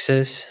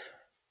Texas,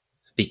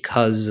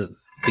 because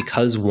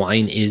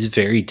wine is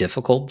very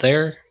difficult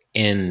there,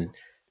 and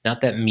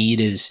not that mead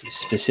is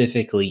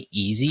specifically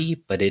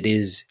easy, but it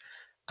is.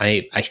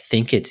 I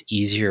think it's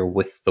easier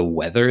with the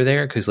weather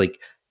there because like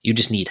you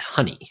just need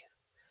honey,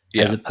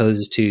 as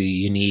opposed to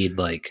you need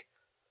like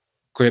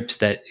grapes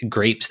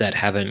that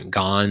haven't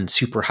gone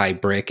super high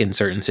brick in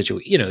certain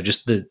situations.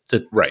 Just the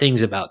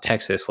things about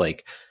Texas,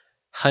 like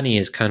honey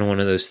is kind of one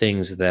of those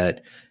things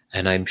that,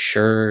 and I'm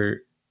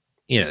sure,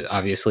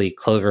 obviously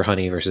clover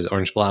honey versus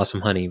orange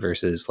blossom honey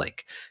versus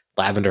like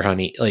lavender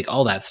honey, like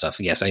all that stuff.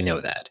 Yes, I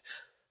know that.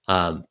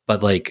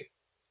 But like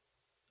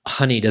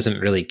honey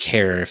doesn't really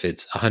care if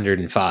it's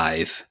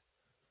 105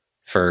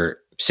 for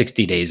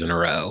 60 days in a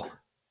row.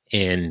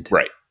 And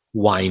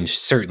wine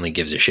certainly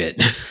gives a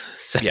shit.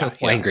 So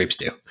wine grapes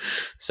do.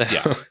 So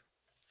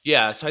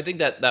so I think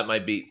that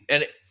might be,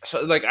 and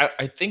so like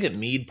I think that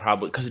mead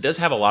probably, because it does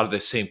have a lot of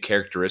the same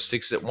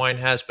characteristics that wine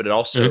has, but it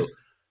also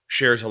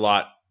shares a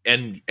lot.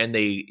 And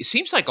it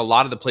seems like a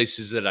lot of the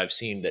places that I've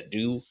seen that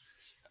do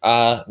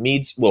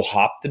meads will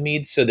hop the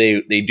meads, so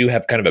they do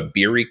have kind of a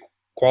beery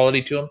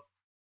quality to them.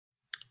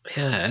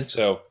 Yeah,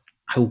 so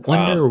I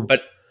wonder,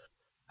 but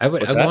I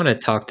want to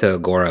talk to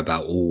Agora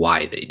about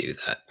why they do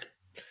that.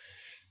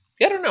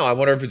 Yeah, I don't know. I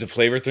wonder if it's a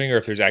flavor thing or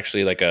if there's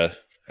actually like a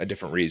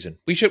different reason.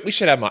 We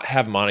should have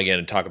him on again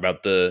and talk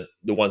about the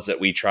ones that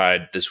we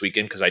tried this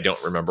weekend, because I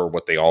don't remember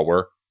what they all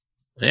were.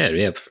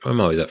 Yeah, I'm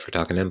always up for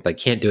talking to him, but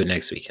can't do it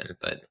next weekend.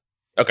 But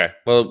okay,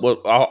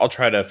 well, I'll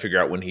try to figure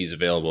out when he's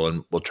available,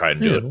 and we'll try and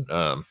do it.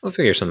 We'll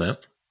figure something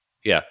out.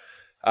 Yeah.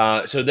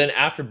 So then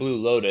after Blue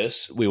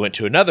Lotus, we went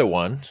to another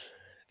one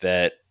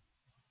that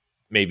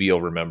maybe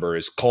you'll remember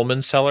is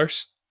Coleman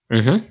Cellars.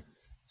 Mm-hmm.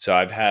 So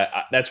I've had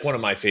that's one of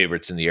my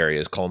favorites in the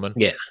area is Coleman.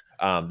 Yeah.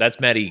 That's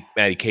Maddie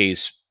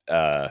Kay's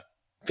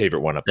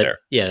favorite one up there.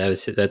 Yeah,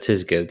 that's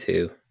his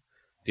go-to.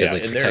 Yeah,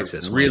 like, and for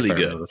Texas, really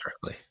good.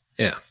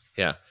 Yeah.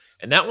 Yeah.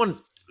 And that one,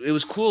 it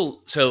was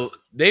cool. So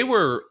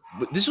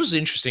this was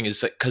interesting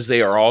is because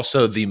they are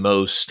also the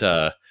most,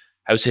 I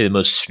would say the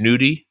most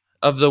snooty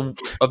of the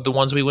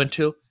ones we went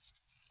to.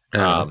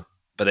 But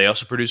they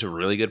also produce a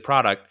really good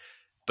product,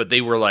 but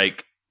they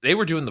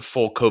were doing the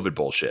full COVID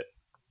bullshit.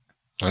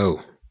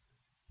 Oh,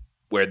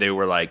 where they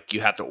were like, you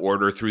have to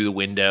order through the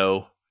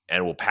window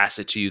and we'll pass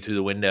it to you through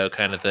the window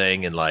kind of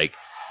thing. And like,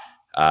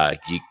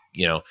 you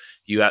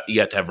have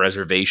to have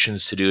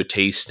reservations to do a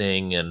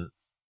tasting and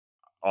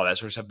all that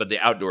sort of stuff. But the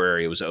outdoor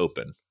area was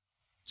open.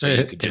 So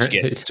you could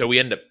just so we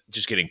end up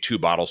just getting 2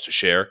 bottles to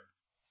share.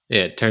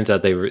 Yeah. It turns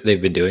out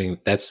they've been doing,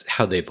 that's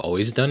how they've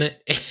always done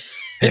it.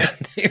 Yeah.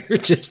 They were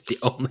just the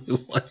only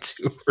ones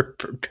who were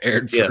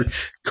prepared for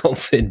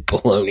COVID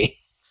baloney.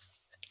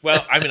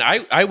 Well, I mean,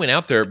 I went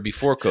out there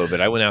before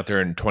COVID. I went out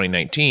there in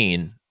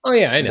 2019. Oh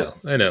yeah, I know.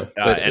 But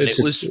and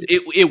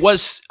it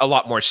was a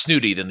lot more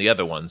snooty than the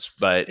other ones,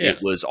 but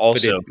it was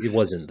also it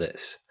wasn't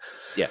this.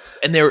 Yeah,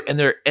 and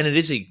it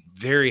is a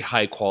very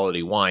high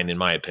quality wine in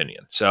my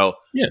opinion. So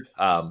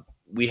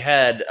we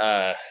had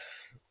let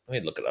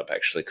me look it up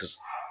actually because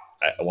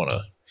I want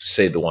to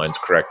say the wines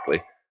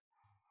correctly.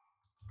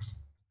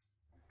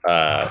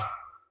 They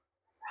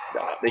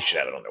should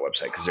have it on their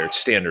website because they're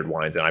standard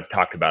wines, and I've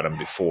talked about them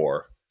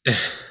before.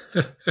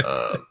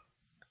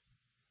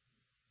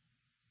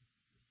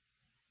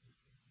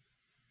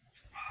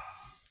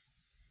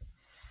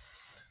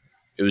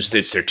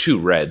 It's their 2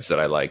 reds that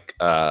I like.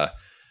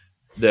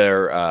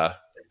 Their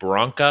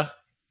Bronca,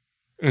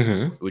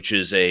 which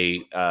is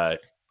this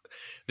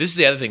is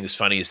the other thing that's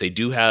funny is they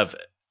do have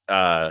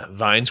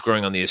vines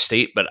growing on the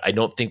estate, but I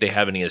don't think they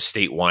have any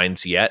estate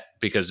wines yet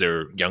because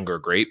they're younger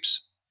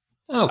grapes.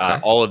 Okay.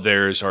 All of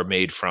theirs are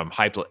made from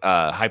High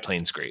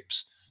Plains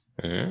grapes.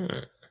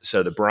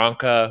 So the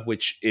Bronca,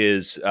 which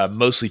is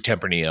mostly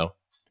Tempranillo,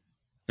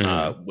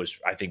 was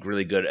I think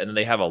really good. And then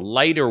they have a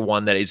lighter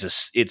one that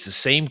is it's the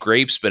same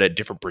grapes but at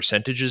different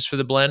percentages for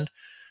the blend,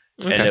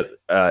 and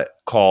it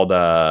called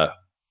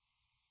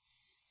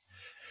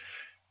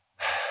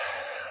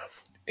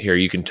here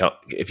you can tell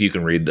if you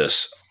can read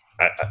this.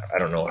 I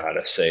don't know how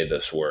to say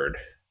this word.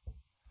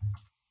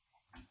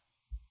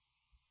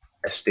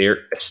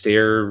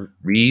 Asteres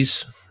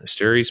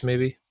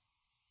maybe.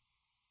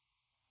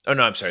 Oh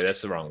no, I'm sorry,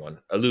 that's the wrong one.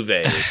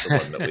 Alluve is the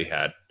one that we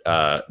had.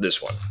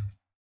 This one.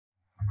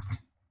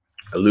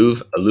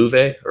 Alluve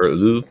or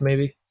Alluve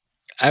maybe?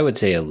 I would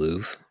say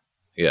Alluve.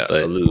 Yeah,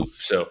 but, Alluve.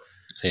 So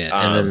Yeah,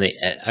 and then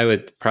I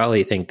would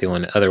probably think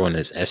the other one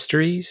is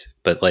estuaries,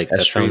 but like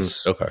that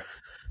sounds okay.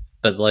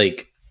 But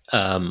like,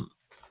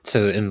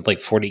 so in like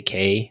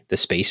 40K, the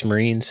Space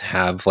Marines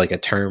have like a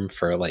term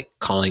for like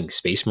calling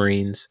Space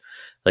Marines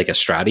like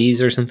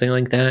Astrades or something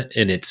like that,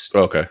 and it's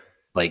Okay.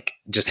 like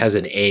just has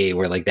an A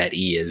where like that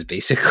E is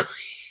basically.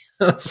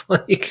 I was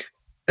like,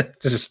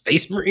 this is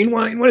Space Marine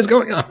wine. What is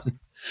going on?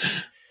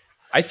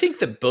 I think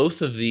that both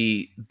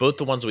the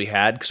ones we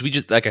had, because we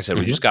just, like I said,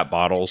 we just got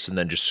bottles and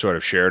then just sort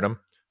of shared them.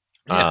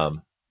 Yeah.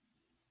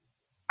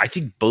 I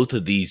think both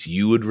of these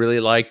you would really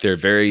like. They're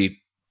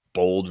very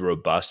bold,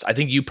 robust. I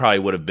think you probably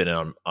would have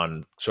been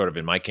on sort of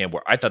in my camp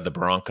where I thought the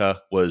Bronca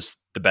was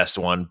the best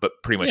one, but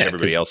pretty much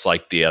everybody else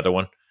liked the other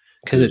one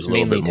because it's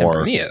mainly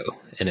Tempranillo,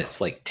 and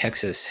it's like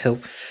Texas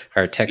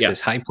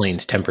High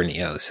Plains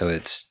Tempranillo, so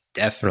it's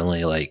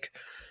definitely like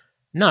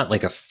not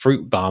like a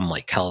fruit bomb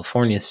like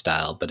California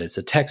style, but it's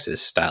a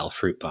Texas style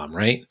fruit bomb,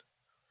 right?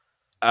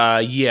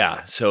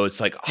 Yeah. So it's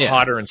like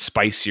hotter and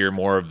spicier,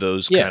 more of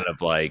those kind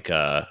of like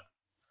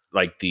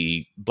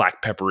the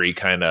black peppery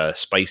kind of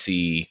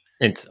spicy.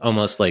 It's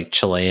almost like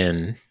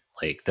Chilean,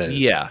 like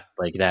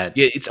like that.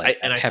 Yeah, it's like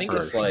and pepper. I think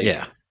it's like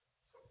I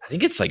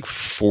think it's like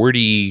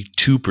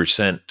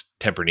 42%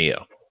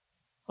 Tempranillo.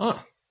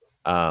 Oh,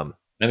 I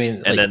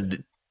mean, and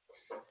then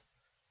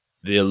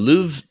the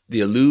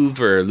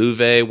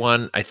Alluve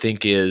one, I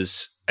think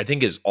is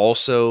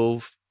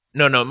also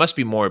no, it must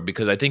be more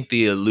because I think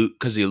the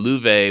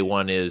Alluve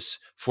one is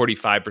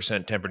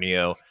 45%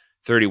 Tempranillo,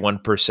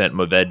 31%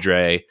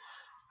 Mourvedre,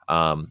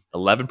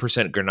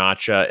 11%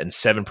 Grenache, and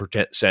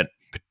 7%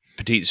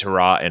 Petite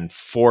Sirah, and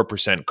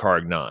 4%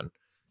 Carignan.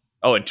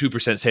 Oh, and 2%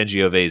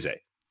 Sangiovese.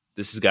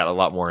 This has got a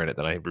lot more in it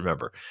than I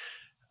remember.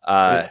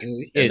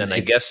 And then I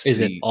guess is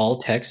it all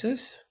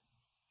Texas?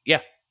 Yeah.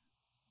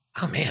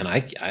 Oh man,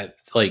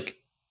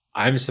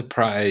 I'm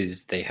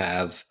surprised they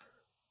have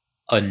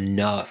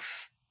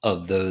enough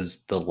of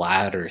those, the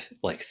latter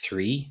like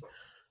three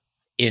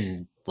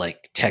in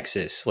like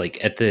Texas, like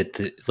at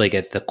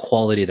the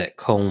quality that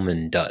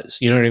Coleman does.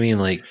 You know what I mean?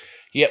 Like,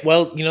 yeah,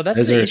 well,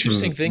 that's the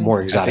interesting thing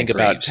I think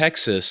about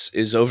Texas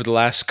is over the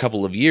last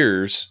couple of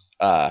years,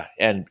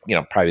 and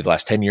probably the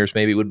last 10 years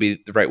maybe would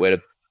be the right way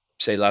to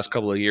say the last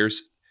couple of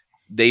years.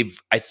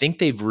 I think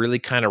they've really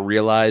kind of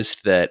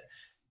realized that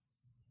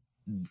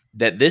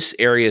this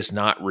area is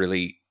not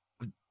really,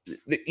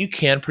 you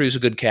can produce a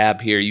good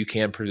cab here, you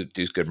can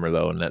produce good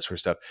Merlot and that sort of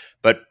stuff,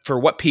 but for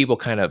what people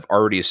kind of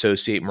already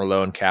associate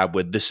Merlot and cab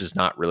with, this is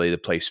not really the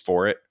place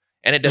for it,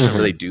 and it doesn't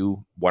really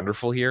do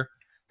wonderful here.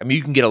 I mean,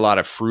 you can get a lot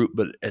of fruit,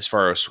 but as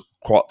far as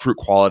fruit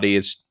quality,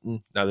 it's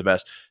not the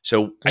best.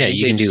 So I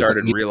think they've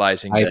started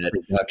realizing that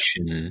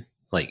production,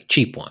 like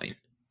cheap wine.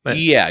 But,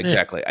 yeah,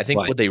 exactly. I think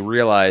what they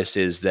realized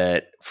is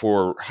that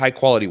for high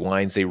quality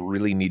wines, they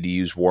really need to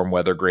use warm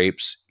weather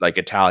grapes like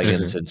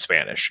Italians and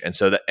Spanish, and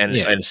so that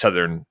and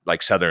southern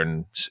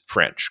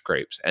French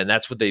grapes, and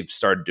that's what they've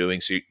started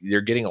doing. So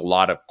they're getting a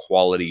lot of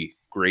quality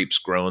grapes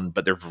grown,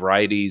 but they're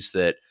varieties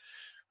that,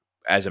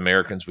 as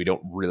Americans, we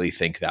don't really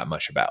think that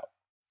much about.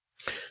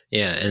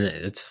 Yeah, and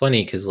it's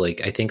funny because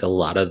like I think a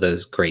lot of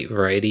those grape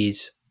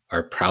varieties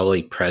are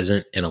probably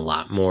present in a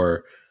lot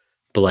more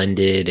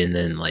blended, and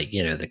then like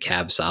the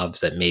Cab Sauvs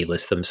that may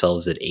list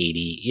themselves at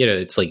 80,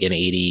 it's like an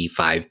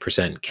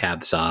 85%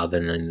 Cab Sauv,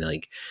 and then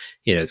like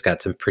it's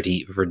got some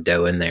Petit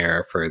Verdot in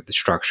there for the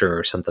structure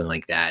or something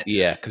like that.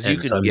 Yeah, because you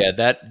can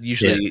that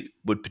usually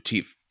would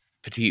Petit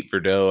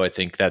Verdot. I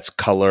think that's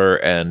color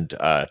and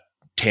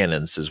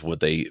tannins is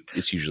what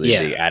it's usually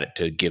they add it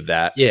to give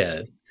that.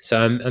 Yeah, so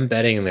I'm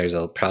betting there's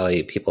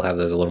probably people have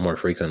those a little more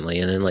frequently,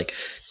 and then like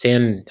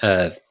San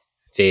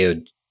Veo.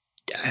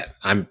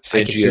 I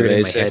can hear it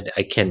in my head.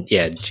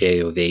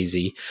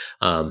 Geovese.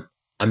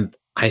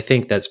 I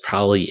think that's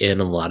probably in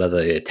a lot of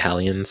the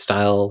Italian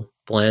style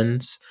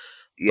blends,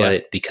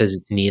 but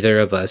because neither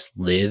of us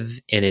live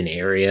in an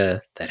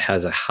area that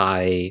has a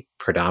high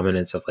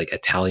predominance of like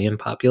Italian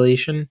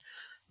population,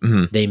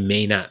 they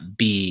may not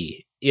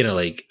be,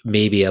 like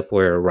maybe up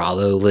where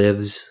Rollo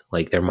lives,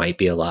 like there might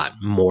be a lot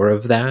more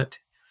of that,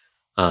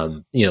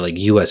 like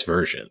US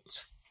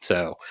versions.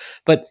 So,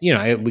 but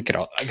I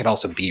could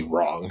also be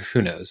wrong.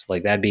 Who knows?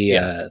 Like that'd be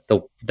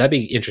that'd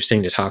be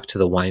interesting to talk to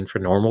the Wine for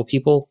Normal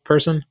People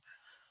person.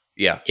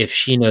 Yeah, if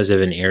she knows of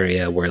an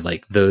area where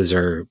like those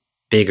are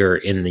bigger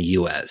in the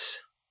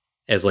U.S.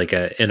 as like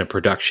in a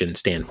production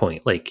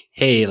standpoint, like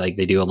hey, like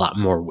they do a lot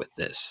more with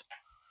this.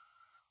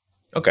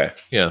 Okay,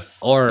 yeah.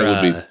 Or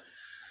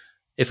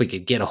if we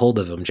could get a hold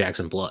of him,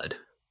 Jackson Blood.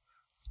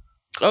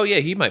 Oh yeah,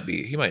 he might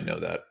know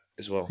that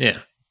as well. Yeah.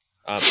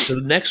 So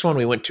the next one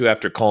we went to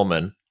after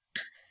Coleman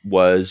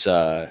was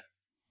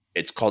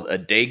it's called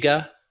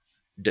Adega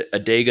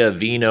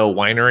Vino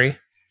Winery.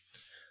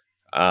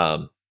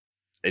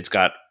 It's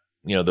got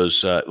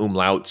those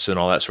umlauts and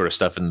all that sort of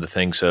stuff in the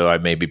thing, so I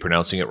may be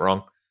pronouncing it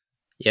wrong.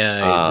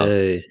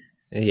 Yeah,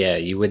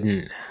 you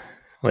wouldn't,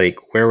 like,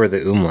 where were the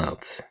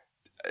umlauts?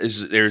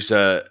 There's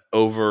so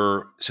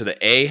the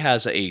A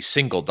has a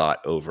single dot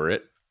over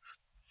it.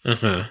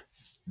 Uh-huh.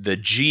 The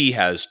G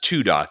has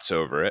two dots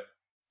over it.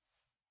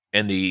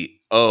 and the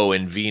O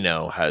in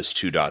vino has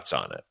 2 dots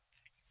on it.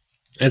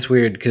 That's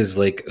weird because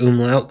like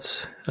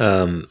umlauts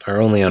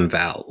are only on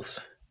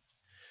vowels.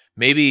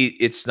 Maybe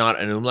it's not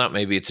an umlaut.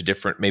 Maybe it's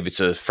maybe it's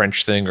a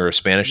French thing or a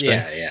Spanish thing.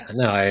 Yeah.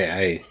 No,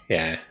 I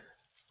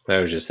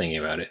was just thinking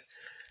about it.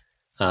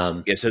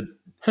 So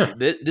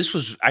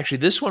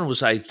this one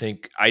was, I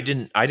think, I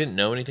didn't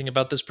know anything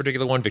about this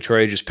particular one.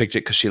 Victoria just picked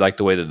it because she liked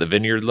the way that the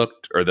vineyard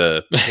looked, or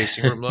the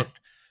tasting room looked.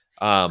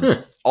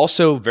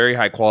 Also very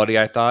high quality,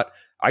 I thought.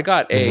 I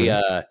got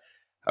a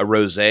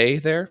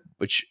rosé there,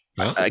 which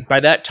by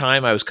that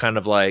time I was kind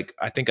of like,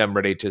 I think I'm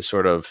ready to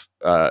sort of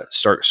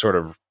start sort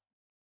of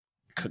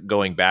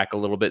going back a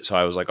little bit. So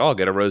I was like, oh, I'll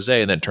get a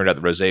rosé, and then it turned out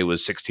the rosé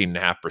was 16.5%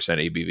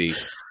 ABV.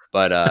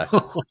 But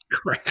holy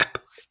crap.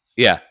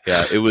 Yeah,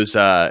 it was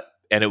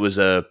and it was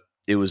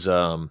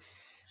man,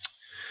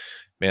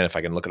 if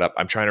I can look it up.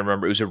 I'm trying to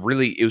remember.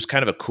 It was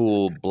kind of a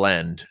cool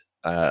blend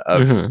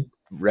of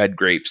red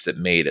grapes that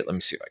made it. Let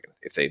me see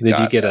if they Did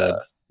you get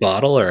a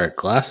bottle or a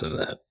glass of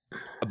that?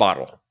 A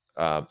bottle.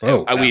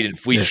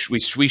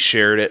 We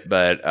shared it,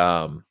 but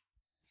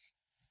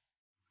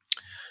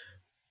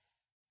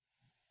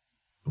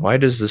why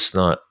does this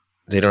not?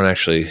 They don't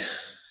actually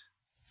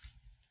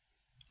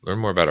learn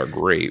more about our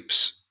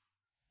grapes.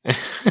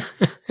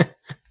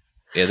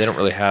 Yeah, they don't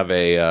really have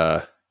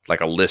a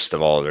like a list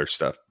of all of their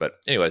stuff. But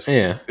anyways,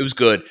 it was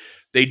good.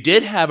 They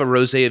did have a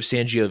rosé of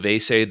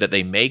Sangiovese that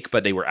they make,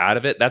 but they were out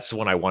of it. That's the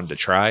one I wanted to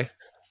try.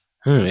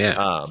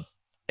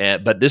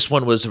 But this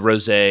one was a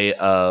rosé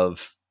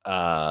of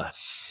I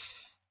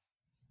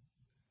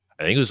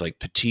think it was like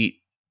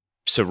Petit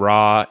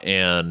Syrah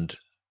and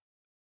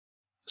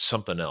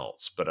something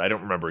else, but I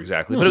don't remember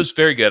exactly. But it was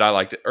very good. I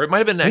liked it. Or it might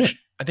have been I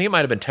think it might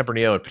have been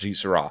Tempranillo and Petit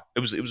Syrah. It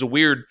was a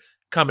weird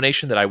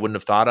combination that I wouldn't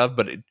have thought of,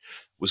 but it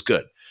was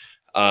good.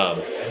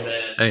 And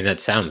then, I mean,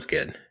 that sounds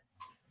good.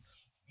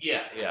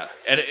 Yeah,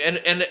 and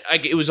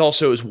it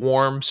was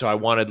warm, so I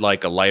wanted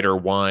like a lighter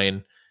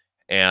wine,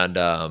 and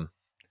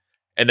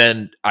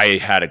then I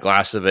had a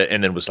glass of it,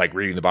 and then was like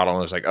reading the bottle, and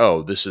I was like,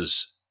 oh, this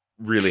is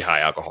really high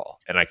alcohol,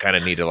 and I kind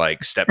of need to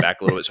like step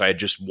back a little bit. So I had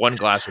just one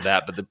glass of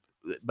that,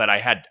 but I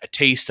had a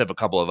taste of a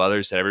couple of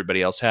others that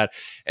everybody else had,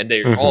 and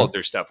all of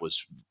their stuff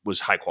was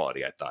high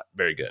quality. I thought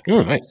very good.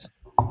 Oh, nice.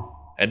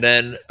 And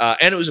then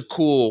and it was a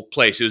cool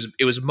place.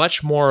 It was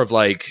much more of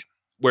like,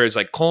 whereas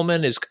like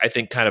Coleman is, I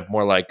think, kind of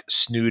more like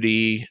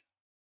snooty,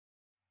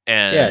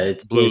 and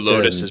Blue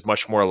Lotus is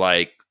much more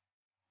like,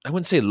 I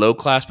wouldn't say low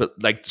class, but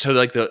like, so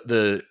like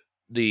the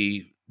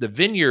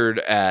vineyard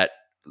at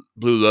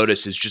Blue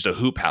Lotus is just a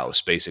hoop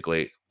house,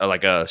 basically,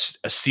 like a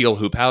steel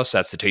hoop house.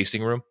 That's the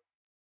tasting room.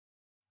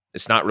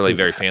 It's not really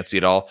very fancy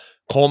at all.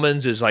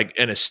 Coleman's is like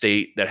an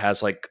estate that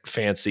has like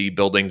fancy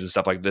buildings and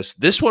stuff like this.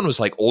 This one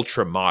was like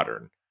ultra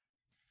modern.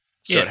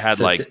 So it had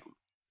like,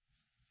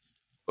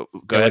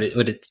 go ahead.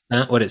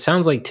 What it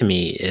sounds like to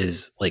me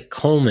is like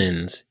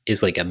Coleman's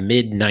is like a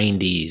mid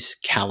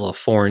 90s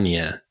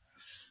California,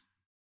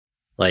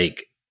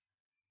 like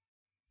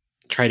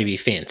try to be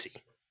fancy.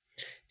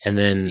 And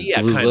then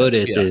Blue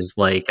Lotus is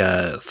like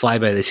fly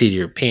by the seat of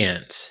your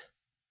pants.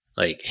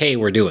 Like, hey,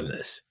 we're doing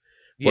this.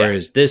 Yeah.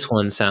 Whereas this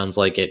one sounds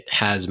like it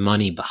has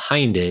money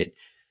behind it.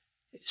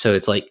 So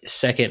it's like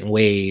second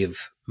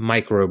wave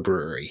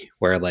microbrewery,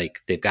 where like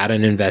they've got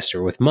an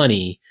investor with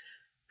money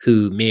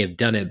who may have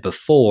done it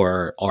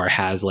before, or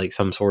has like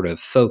some sort of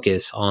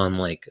focus on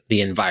like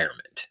the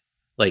environment,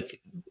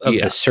 like of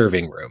the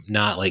serving room,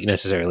 not like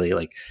necessarily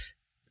like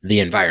the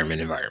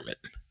environment.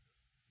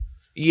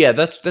 Yeah,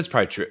 that's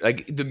probably true.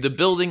 Like the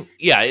building,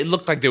 it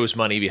looked like there was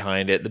money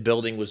behind it. The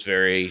building was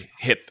very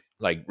hip,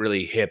 like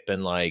really hip,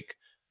 and like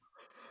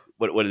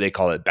what do they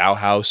call it,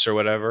 Bauhaus or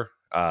whatever,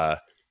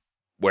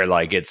 where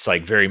like it's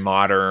like very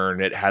modern.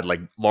 It had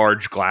like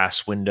large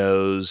glass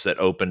windows that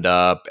opened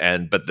up,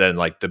 but then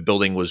like the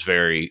building was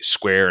very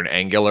square and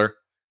angular,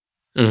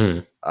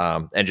 and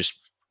just,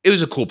 it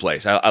was a cool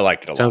place. I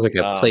liked it a lot. Sounds like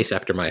a place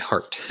after my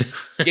heart.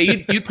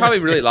 Yeah, you'd probably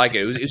really like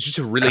it. It was just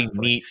a really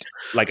neat,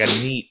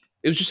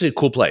 it was just a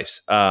cool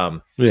place.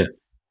 And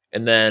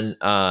then,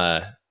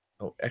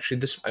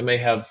 actually, this I may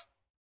have.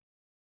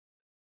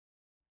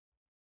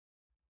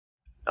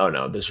 Oh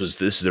no, this is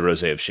the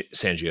rosé of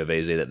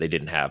Sangiovese that they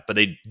didn't have, but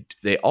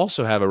they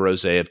also have a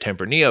rosé of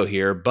Tempranillo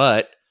here,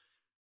 but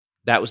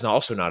that was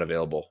also not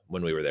available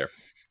when we were there.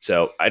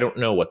 So I don't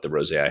know what the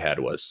rosé I had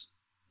was.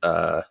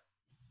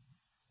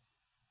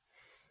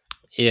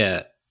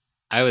 Yeah,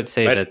 I would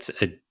say that's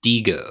a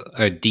Diga.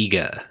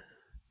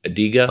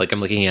 Like I'm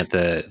looking at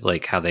the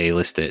like how they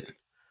list it,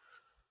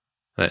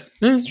 but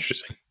that's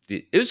interesting.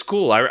 It was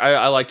cool.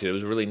 I liked it. It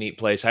was a really neat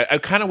place. I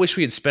kind of wish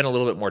we had spent a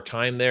little bit more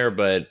time there,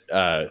 but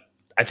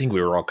I think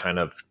we were all kind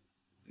of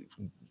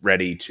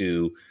ready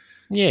to.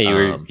 Yeah,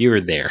 you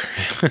were there.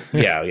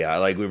 yeah.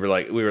 Like we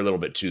were a little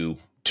bit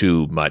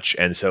too much,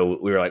 and so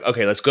we were like,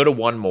 okay, let's go to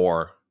one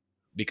more,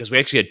 because we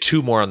actually had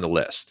 2 more on the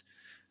list.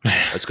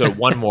 Let's go to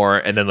one more,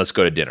 and then let's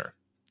go to dinner.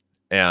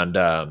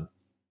 And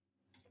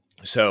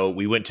so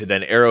we went to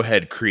then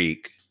Arrowhead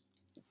Creek,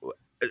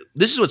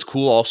 this is what's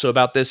cool also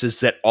about this is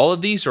that all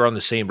of these are on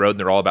the same road and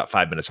they're all about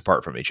 5 minutes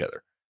apart from each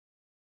other.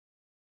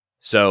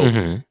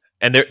 So,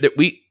 and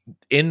we,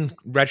 in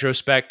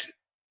retrospect,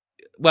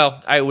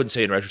 well, I wouldn't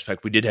say in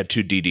retrospect, we did have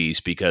 2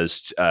 DDs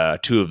because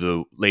 2 of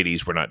the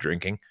ladies were not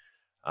drinking,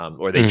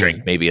 or they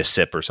drank maybe a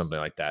sip or something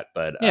like that.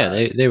 But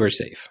yeah, they were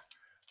safe.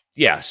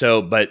 Yeah.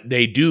 So, but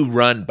they do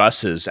run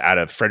buses out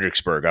of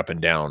Fredericksburg up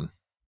and down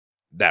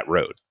that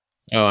road.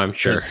 Oh, I'm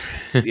sure.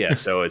 Yeah.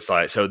 So it's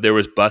like, so there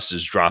was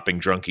buses dropping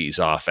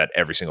drunkies off at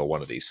every single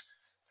one of these.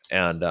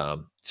 And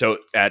so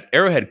at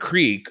Arrowhead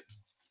Creek,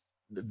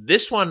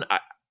 this one,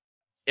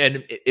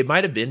 and it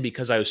might have been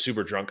because I was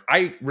super drunk.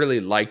 I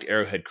really liked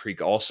Arrowhead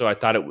Creek. Also, I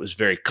thought it was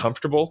very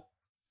comfortable.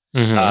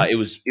 It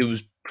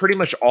was pretty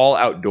much all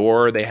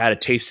outdoor. They had a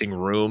tasting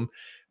room,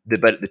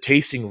 but the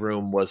tasting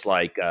room was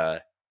like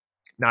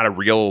not a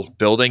real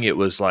building. It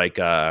was like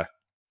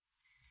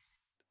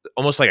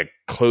almost like a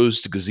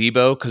closed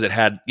gazebo because it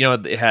had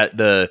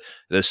the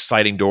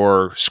sliding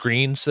door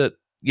screens that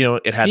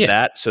it had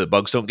that so the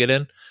bugs don't get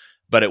in.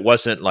 But it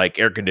wasn't like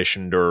air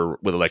conditioned or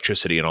with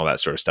electricity and all that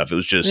sort of stuff. It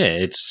was just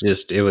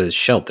it was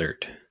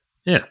sheltered.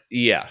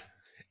 Yeah.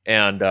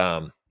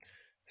 And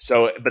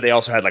so, but they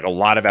also had like a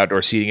lot of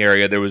outdoor seating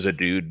area. There was a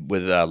dude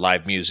with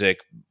live music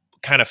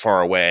kind of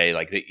far away.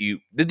 Like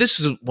this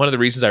is one of the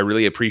reasons I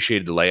really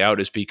appreciated the layout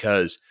is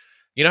because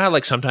you know how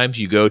like sometimes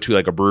you go to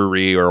like a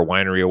brewery or a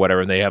winery or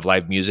whatever and they have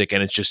live music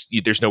and it's just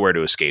there's nowhere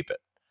to escape it.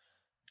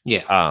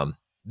 Yeah.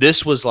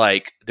 This was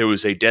like there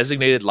was a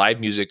designated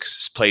live music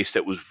place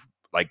that was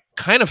like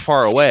kind of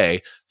far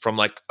away from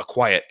like a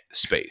quiet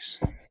space.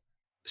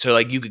 So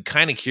like you could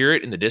kind of hear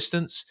it in the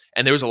distance.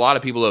 And there was a lot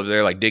of people over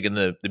there like digging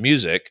the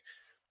music.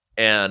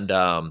 And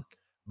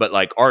but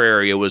like our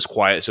area was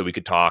quiet so we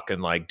could talk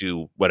and like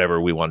do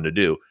whatever we wanted to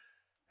do.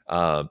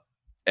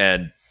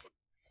 And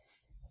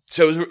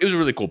so it was a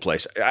really cool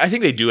place. I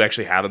think they do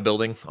actually have a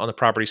building on the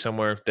property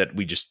somewhere that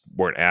we just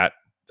weren't at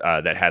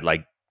that had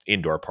like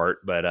indoor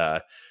part. But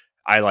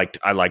I liked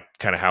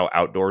kind of how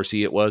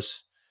outdoorsy it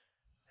was.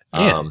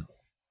 Yeah.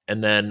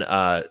 And then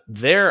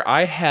there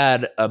I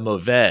had a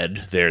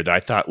Mourvèdre there that I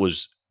thought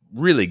was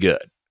really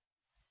good.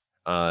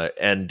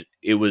 And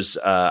it was,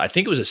 I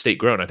think it was estate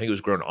grown. I think it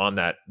was grown on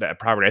that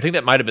property. I think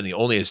that might have been the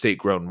only estate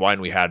grown wine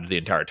we had the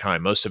entire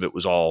time. Most of it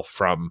was all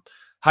from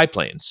High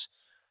Plains.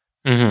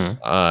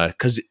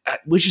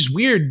 Which is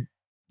weird,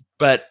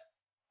 but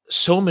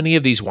so many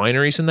of these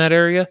wineries in that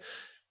area,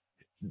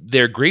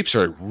 their grapes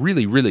are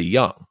really, really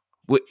young.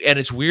 And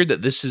it's weird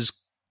that this is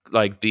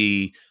like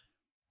the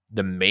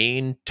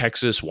main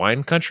Texas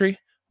wine country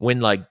when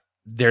like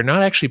they're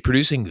not actually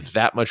producing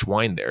that much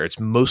wine there. It's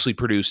mostly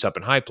produced up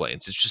in High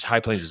Plains. It's just High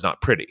Plains is not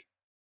pretty.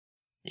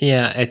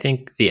 Yeah, I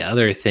think the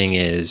other thing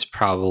is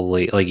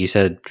probably, like you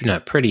said,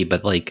 not pretty,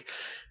 but like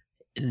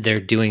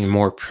they're doing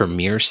more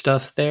premier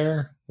stuff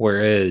there,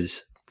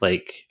 whereas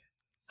like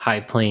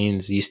High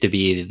Plains used to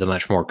be the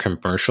much more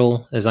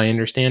commercial, as I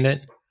understand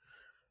it.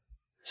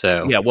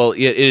 So yeah, well,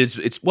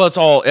 it's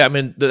all. I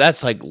mean,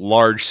 that's like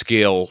large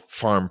scale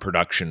farm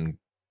production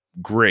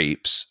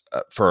grapes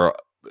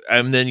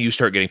and then you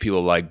start getting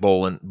people like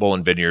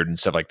Bolin Vineyard and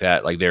stuff like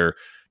that. Like they're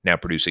now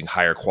producing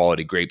higher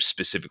quality grapes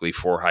specifically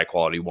for high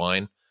quality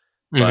wine.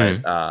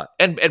 But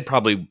and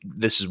probably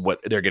this is what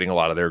they're getting a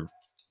lot of their.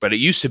 But it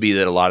used to be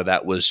that a lot of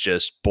that was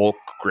just bulk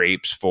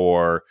grapes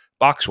for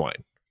box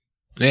wine.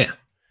 Yeah.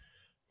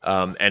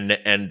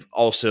 And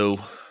also,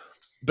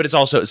 but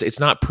it's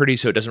not pretty,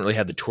 so it doesn't really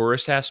have the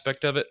tourist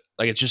aspect of it.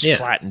 Like it's just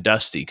flat and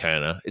dusty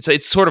kind of.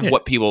 It's sort of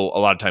what people a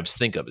lot of times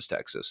think of as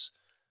Texas.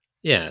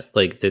 Yeah,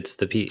 like it's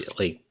So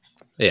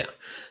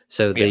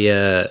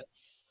the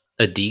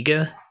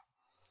Adega,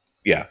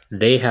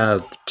 they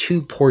have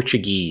 2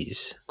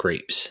 Portuguese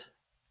grapes.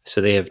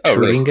 So they have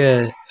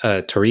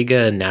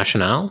Touriga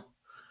Nacional.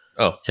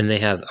 Oh, and they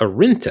have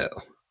Arinto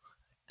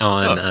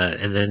on,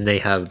 and then they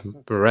have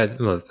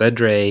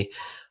Mourvèdre,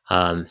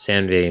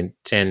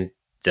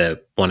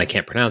 the one I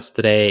can't pronounce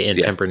today, and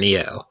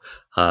Tempranillo.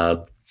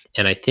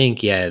 And I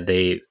think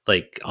they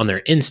like on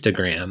their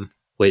Instagram,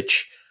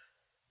 which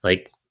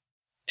like.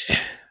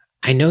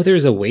 I know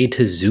there's a way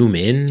to zoom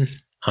in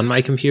on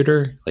my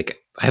computer. Like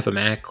I have a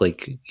Mac,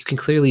 like you can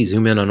clearly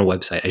zoom in on a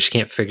website. I just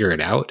can't figure it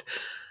out.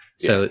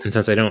 So, and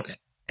since I don't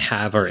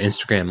have our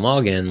Instagram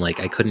login, like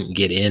I couldn't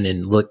get in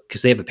and look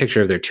because they have a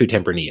picture of their 2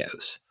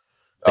 Tempranillos,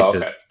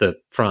 like the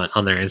front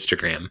on their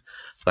Instagram,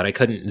 but I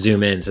couldn't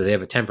zoom in. So they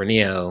have a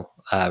Tempranillo,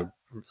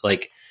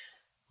 like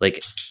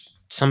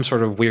some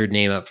sort of weird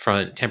name up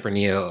front,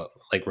 Tempranillo,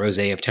 like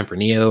Rosé of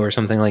Tempranillo or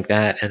something like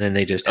that. And then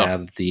they just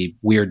have the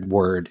weird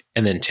word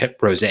and then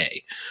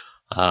Rosé.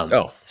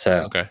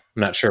 So I'm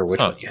not sure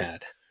which one you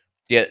had.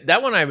 Yeah,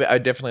 that one I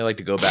definitely like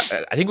to go back.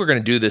 I think we're going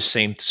to do this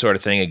same sort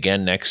of thing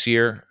again next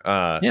year.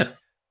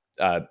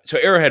 So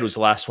Arrowhead was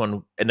the last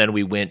one. And then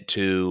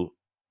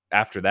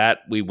after that,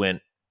 we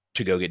went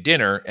to go get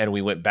dinner and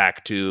we went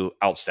back to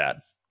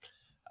Altstad.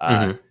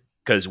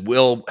 Because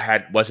Will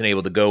wasn't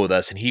able to go with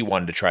us and he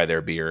wanted to try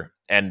their beer.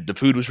 And the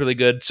food was really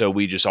good, so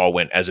we just all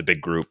went as a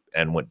big group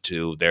and went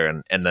to there.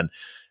 And then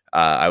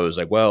I was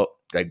like, well,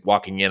 like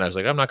walking in, I was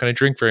like, I'm not going to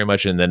drink very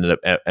much, and then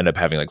end up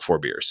having like 4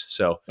 beers.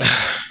 So,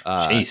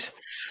 Jeez.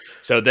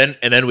 So then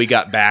we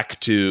got back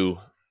to.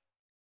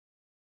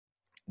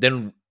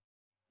 Then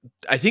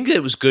I think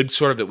it was good,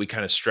 sort of, that we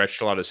kind of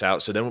stretched a lot of this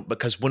out. So then,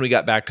 because when we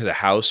got back to the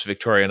house,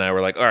 Victoria and I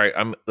were like, all right,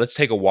 let's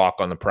take a walk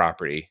on the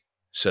property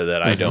so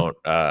that I don't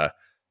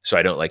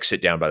like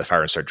sit down by the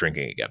fire and start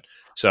drinking again.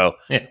 So,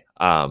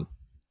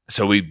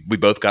 so we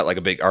both got like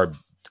a big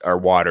our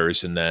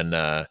waters, and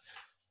then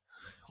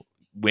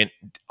went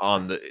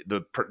on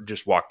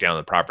just walked down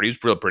the property. It was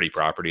a real pretty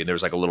property, and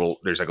there's like a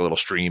little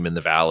stream in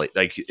the valley.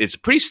 Like, it's a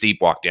pretty steep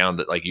walk down,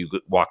 that like you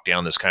walk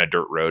down this kind of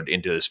dirt road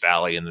into this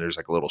valley, and there's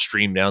like a little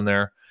stream down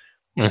there.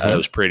 It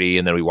was pretty,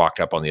 and then we walked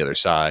up on the other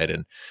side,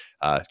 and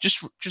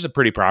just a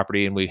pretty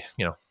property, and we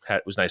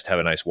it was nice to have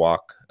a nice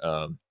walk.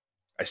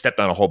 I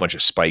stepped on a whole bunch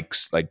of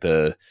spikes, like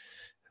the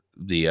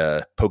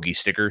pokey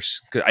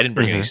stickers. 'Cause I didn't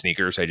bring any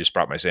sneakers. I just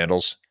brought my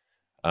sandals.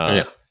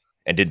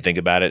 And didn't think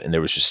about it, and there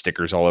was just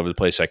stickers all over the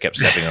place. So I kept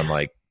stepping on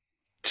like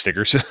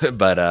stickers,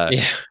 but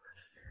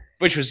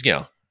which was,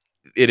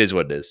 it is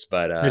what it is.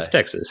 But it's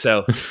Texas,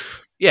 so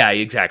yeah,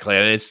 exactly.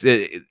 I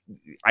mean,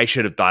 I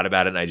should have thought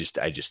about it, and I just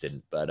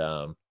didn't. But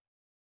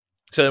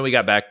so then we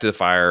got back to the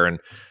fire, and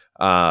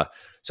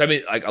so I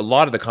mean, like, a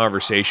lot of the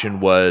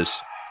conversation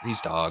was, these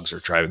dogs are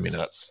driving me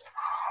nuts.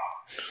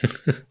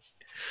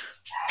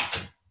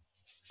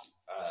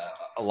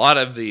 A lot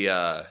of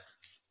the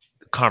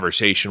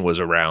conversation was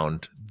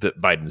around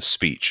Biden's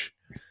speech.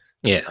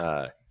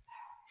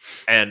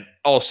 And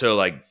also,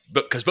 like,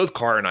 because both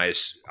Carr and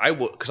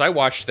I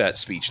watched that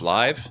speech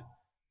live,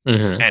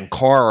 and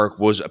Carr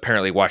was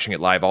apparently watching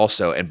it live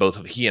also, and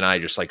both he and I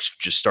just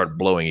started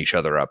blowing each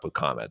other up with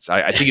comments.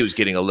 I think it was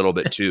getting a little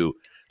bit too,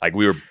 like,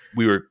 we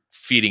were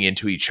feeding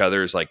into each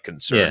other's like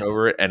concern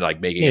over it, and like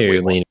making it way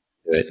leaning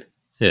into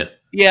it.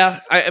 Yeah,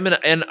 I mean,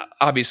 and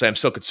obviously I'm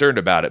still concerned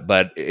about it,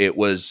 but it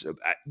was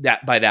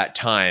that by that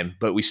time,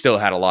 but we still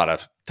had a lot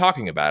of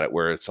talking about it,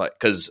 where it's like,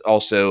 because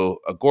also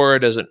Agora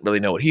doesn't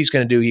really know what he's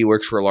going to do. He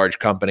works for a large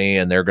company,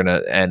 and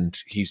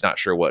and he's not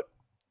sure what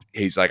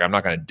he's like. I'm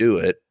not going to do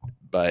it,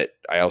 but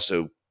I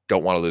also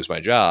don't want to lose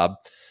my job.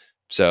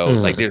 So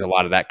like, there's a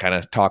lot of that kind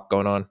of talk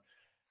going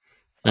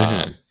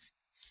on.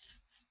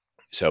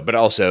 So, but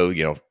also,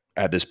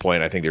 at this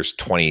point, I think there's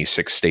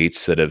 26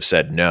 states that have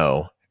said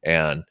no,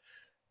 and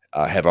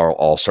have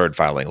all started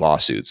filing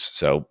lawsuits.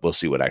 So we'll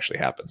see what actually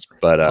happens.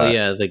 But I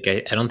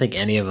don't think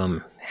any of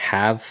them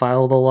have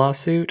filed a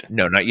lawsuit.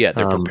 No, not yet.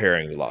 They're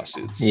preparing the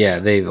lawsuits. Yeah,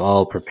 they've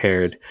all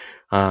prepared.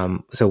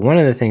 So one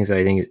of the things that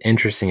I think is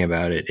interesting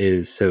about it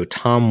is, so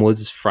Tom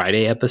Woods'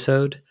 Friday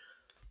episode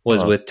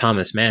was with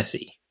Thomas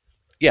Massie.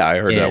 Yeah, I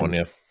heard that one.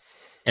 Yeah,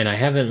 and I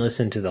haven't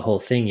listened to the whole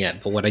thing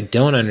yet. But what I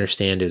don't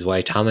understand is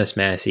why Thomas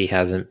Massie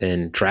hasn't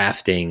been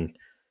drafting,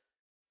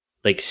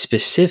 like,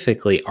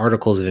 specifically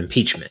articles of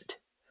impeachment.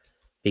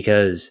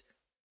 Because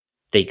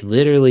they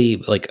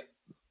literally, like,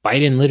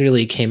 Biden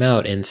literally came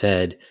out and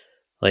said,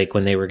 like,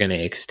 when they were going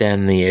to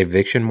extend the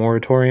eviction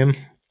moratorium,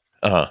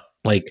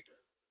 like,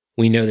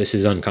 we know this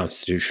is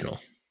unconstitutional.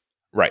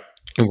 Right.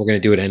 And we're going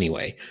to do it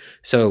anyway.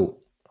 So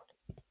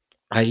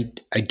I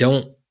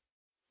don't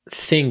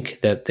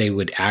think that they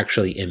would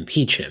actually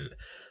impeach him,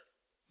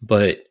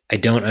 but I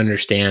don't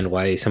understand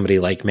why somebody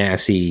like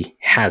Massie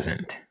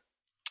hasn't.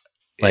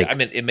 Like, I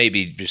mean, it may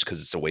be just because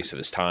it's a waste of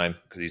his time,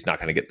 because he's not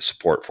going to get the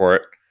support for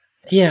it.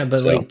 Yeah,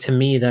 but like, to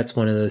me, that's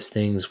one of those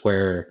things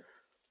where,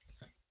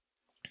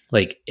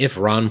 like, if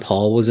Ron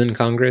Paul was in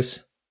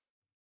Congress,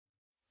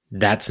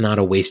 that's not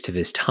a waste of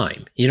his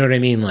time. You know what I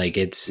mean? Like,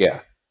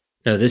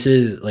 no, this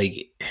is like,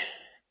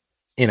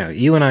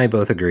 you and I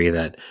both agree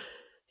that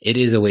it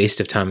is a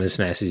waste of Thomas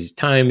Massie's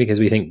time, because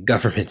we think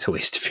government's a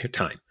waste of your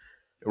time.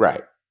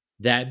 Right.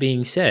 That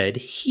being said,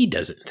 he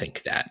doesn't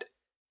think that.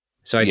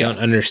 So I don't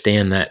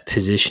understand that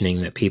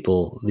positioning that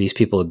these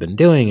people have been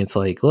doing. It's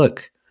like,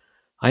 look,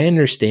 I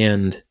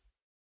understand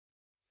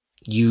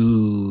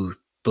you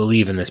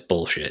believe in this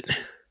bullshit,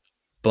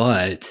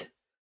 but,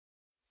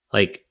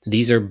 like,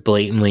 these are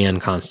blatantly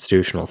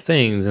unconstitutional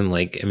things. And,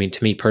 like, I mean,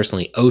 to me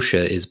personally,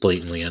 OSHA is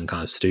blatantly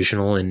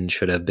unconstitutional and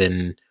should have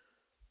been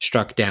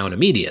struck down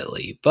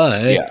immediately.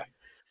 But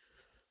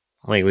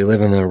like, we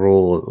live in the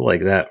rule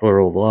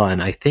of law.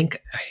 And I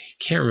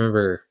can't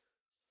remember,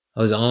 I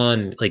was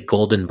on like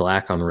Golden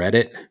Black on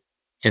Reddit,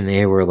 and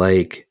they were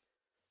like,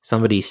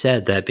 somebody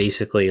said that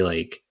basically,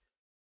 like,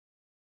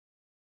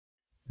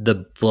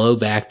 the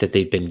blowback that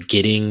they've been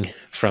getting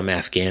from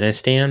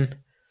Afghanistan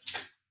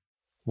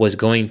was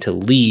going to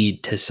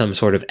lead to some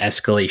sort of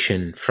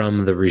escalation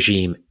from the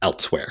regime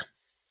elsewhere.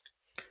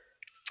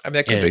 I mean,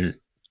 that could be.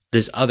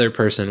 This other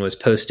person was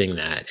posting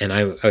that, and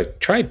I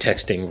tried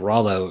texting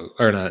Rollo,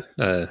 or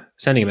not,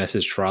 sending a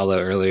message to Rollo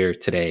earlier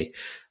today,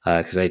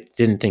 because I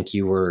didn't think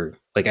you were,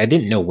 like, I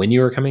didn't know when you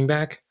were coming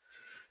back.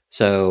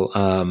 So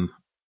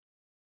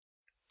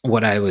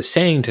what I was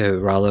saying to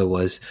Rollo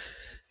was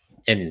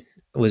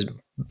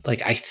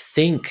like, I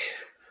think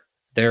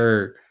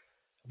they're,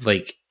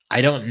 like,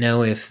 I don't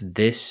know if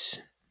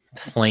this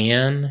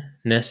plan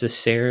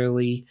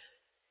necessarily,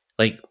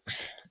 like,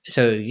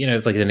 So,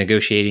 it's like the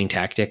negotiating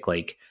tactic,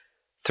 like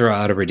throw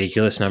out a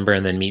ridiculous number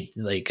and then meet,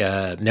 like,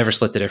 never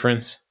split the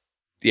difference.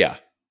 Yeah.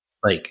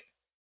 Like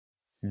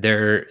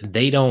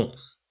they don't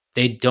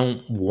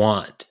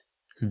want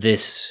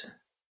this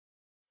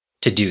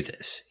to do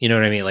this. You know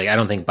what I mean? Like, I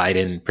don't think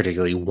Biden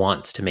particularly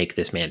wants to make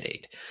this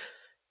mandate.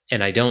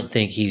 And I don't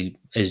think he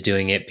is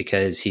doing it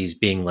because he's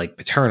being like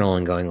paternal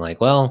and going like,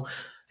 well,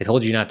 I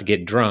told you not to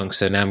get drunk,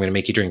 so now I'm going to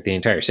make you drink the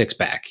entire six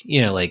pack.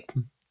 Like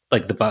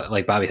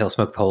Bobby Hill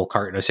smoked the whole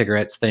carton of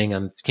cigarettes thing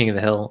on King of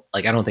the Hill.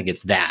 Like, I don't think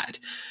it's that.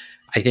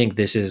 I think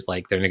this is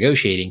like their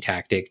negotiating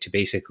tactic to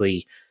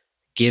basically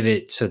give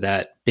it so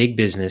that big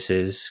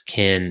businesses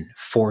can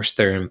force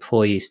their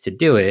employees to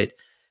do it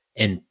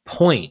and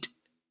point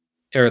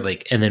at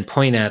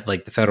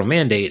like the federal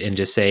mandate and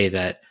just say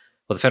that,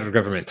 well, the federal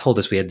government told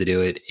us we had to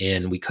do it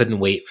and we couldn't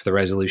wait for the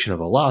resolution of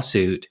a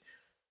lawsuit,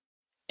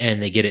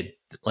 and they get it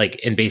like,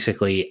 and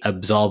basically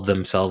absolve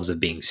themselves of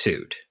being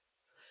sued.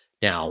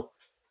 Now,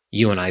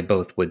 you and I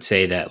both would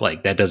say that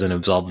like that doesn't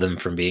absolve them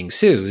from being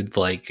sued.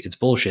 Like, it's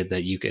bullshit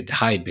that you could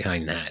hide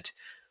behind that.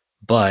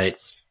 But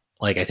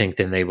like, I think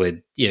then they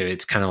would,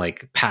 it's kind of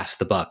like pass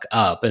the buck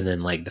up, and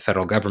then like the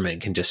federal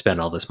government can just spend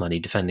all this money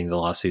defending the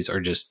lawsuits or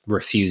just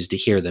refuse to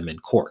hear them in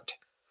court.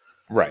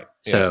 Right.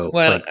 So, yeah.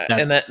 Well, like,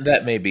 and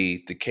that may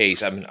be the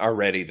case. I mean,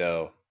 already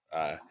though,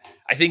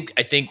 I think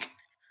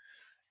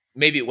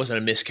maybe it wasn't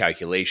a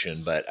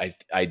miscalculation, but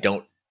I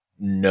don't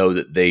know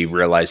that they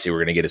realized they were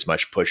going to get as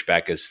much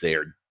pushback as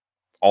they're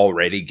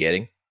already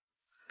getting.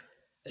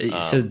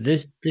 So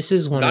this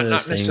is one of those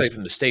not things, necessarily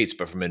from the states,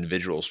 but from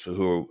individuals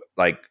who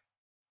like,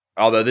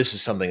 although this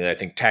is something that I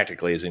think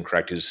tactically is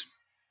incorrect, is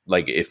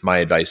like, if my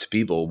advice to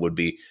people would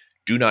be,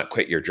 do not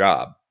quit your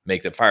job,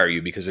 make them fire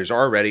you, because there's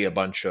already a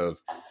bunch of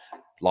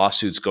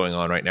lawsuits going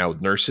on right now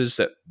with nurses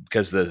that,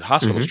 because the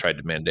hospitals tried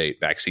to mandate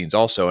vaccines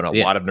also, and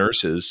a lot of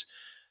nurses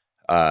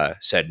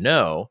said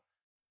no,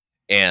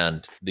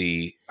 and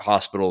the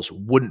hospitals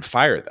wouldn't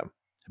fire them,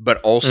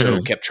 but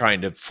also kept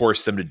trying to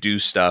force them to do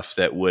stuff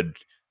that would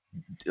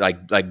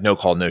like no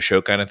call, no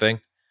show kind of thing.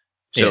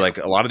 So like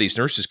a lot of these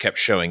nurses kept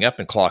showing up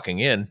and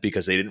clocking in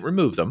because they didn't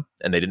remove them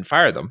and they didn't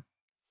fire them.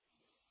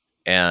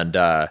 And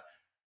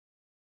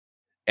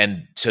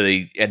so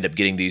they end up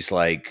getting these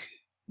like,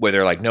 where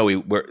they're like, no,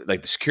 we're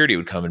like, the security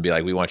would come and be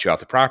like, we want you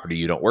off the property.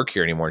 You don't work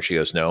here anymore. And she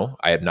goes, no,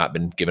 I have not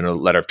been given a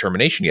letter of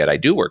termination yet. I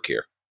do work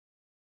here.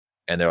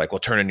 And they're like, well,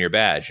 turn in your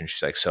badge. And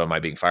she's like, so am I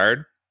being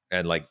fired?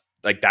 And like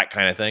that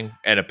kind of thing.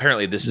 And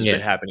apparently this has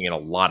been happening in a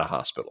lot of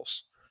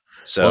hospitals.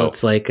 So, well,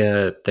 it's like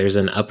there's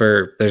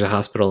a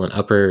hospital in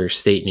upper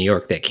state New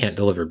York that can't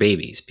deliver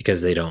babies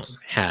because they don't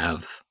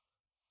have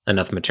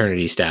enough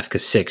maternity staff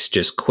because 6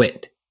 just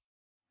quit.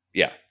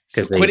 Yeah.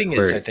 So quitting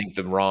is, I think,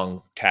 the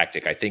wrong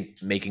tactic. I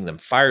think making them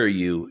fire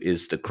you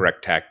is the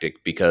correct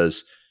tactic,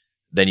 because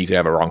then you could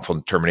have a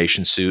wrongful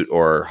termination suit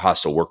or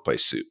hostile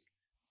workplace suit.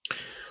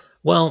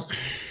 Well,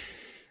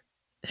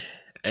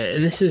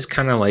 and this is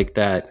kind of like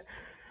that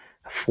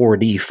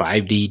 4D,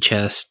 5D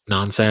chess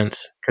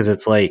nonsense, because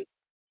it's like,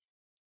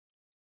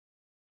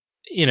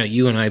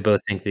 you and I both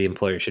think the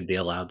employer should be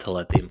allowed to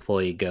let the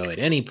employee go at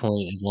any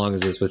point as long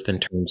as it's within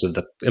terms of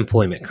the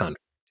employment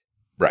contract.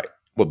 Right.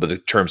 Well, but the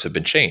terms have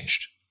been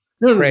changed.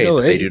 Pray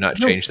that they do not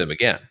change them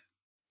again.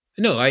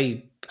 No,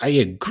 I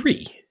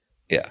agree.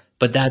 Yeah.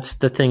 But that's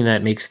the thing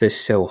that makes this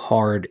so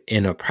hard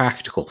in a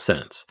practical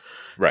sense.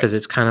 Right. Because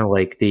it's kind of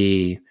like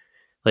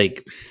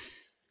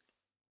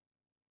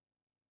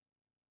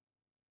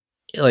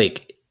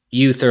like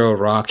you throw a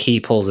rock, he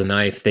pulls a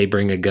knife, they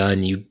bring a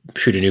gun, you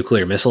shoot a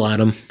nuclear missile at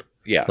him.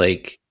 Yeah.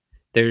 Like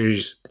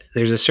there's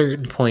a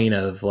certain point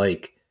of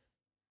like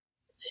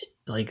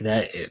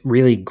that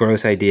really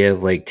gross idea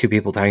of like 2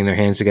 people tying their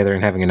hands together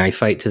and having a knife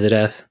fight to the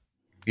death.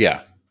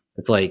 Yeah.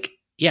 It's like,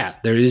 yeah,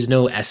 there is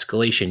no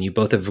escalation. You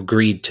both have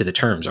agreed to the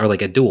terms, or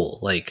like a duel.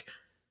 Like,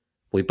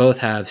 we both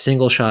have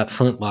single shot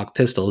flintlock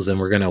pistols and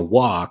we're going to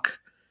walk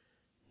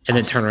and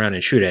then turn around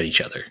and shoot at each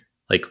other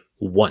like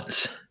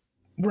once.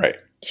 Right.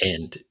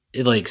 And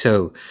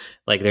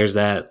there's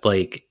that,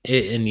 like,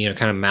 and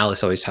kind of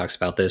Malice always talks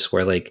about this,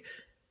 where like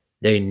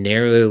they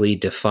narrowly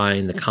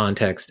define the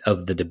context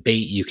of the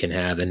debate you can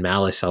have. And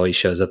Malice always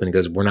shows up and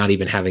goes, we're not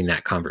even having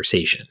that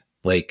conversation.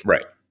 Like,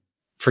 right.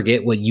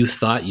 Forget what you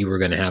thought you were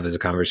going to have as a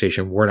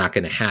conversation. We're not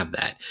going to have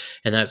that.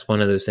 And that's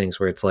one of those things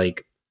where it's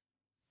like,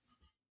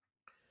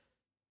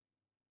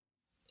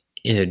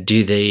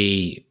 do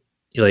they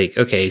like,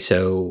 okay,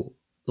 so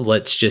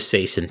let's just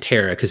say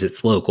Sentara, because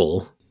it's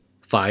local,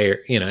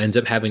 ends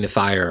up having to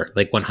fire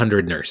like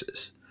 100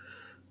 nurses.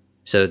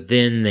 So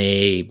then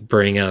they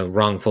bring a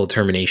wrongful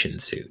termination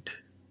suit.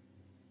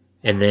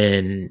 And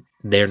then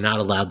they're not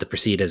allowed to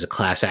proceed as a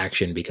class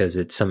action because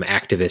it's some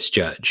activist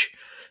judge.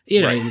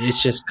 Right.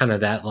 It's just kind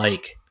of that,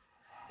 like,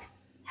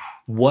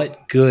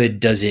 what good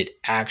does it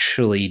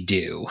actually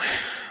do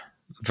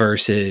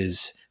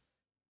versus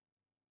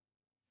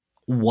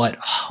what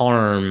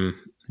harm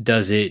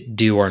does it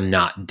do or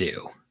not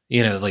do?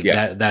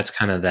 That's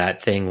kind of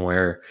that thing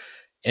where,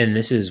 and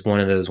this is one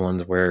of those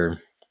ones where,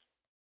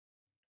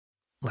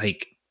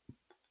 like,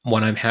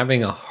 what I'm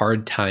having a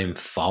hard time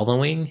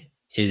following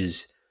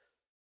is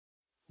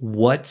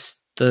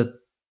what's the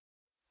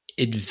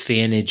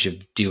advantage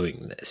of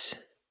doing this?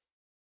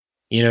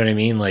 You know what I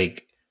mean?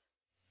 Like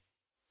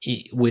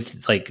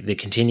with like the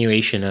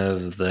continuation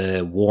of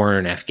the war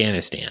in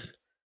Afghanistan,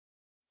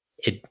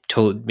 it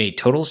made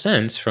total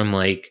sense from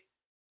like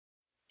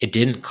it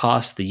didn't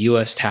cost the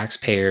US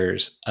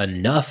taxpayers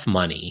enough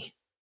money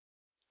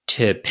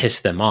to piss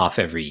them off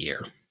every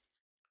year.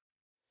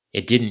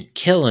 It didn't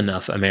kill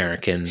enough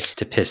Americans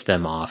to piss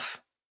them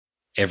off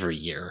every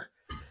year.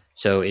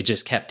 So it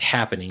just kept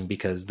happening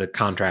because the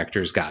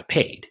contractors got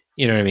paid.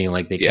 You know what I mean?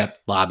 Like they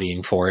kept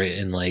lobbying for it,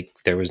 and like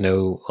there was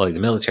no, like the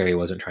military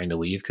wasn't trying to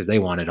leave because they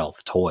wanted all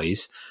the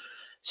toys.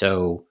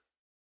 So,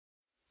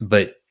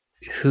 but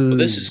who? Well,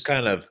 this is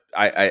kind of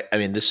I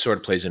mean, this sort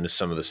of plays into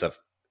some of the stuff,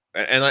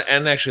 and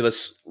actually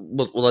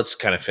let's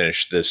kind of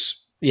finish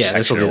this. Yeah,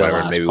 this will be the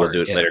last maybe part,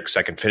 we'll do it later because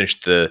I can finish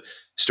the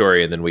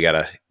story and then we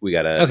gotta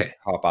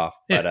hop off.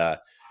 Yeah.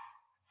 But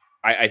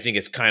I think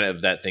it's kind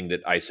of that thing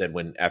that I said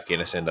when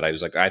Afghanistan that I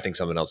was like, I think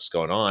something else is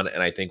going on,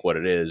 and I think what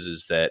it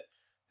is that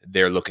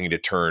they're looking to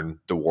turn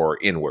the war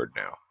inward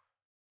now,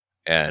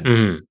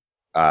 and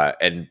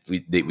and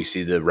we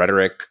see the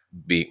rhetoric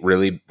be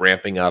really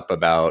ramping up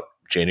about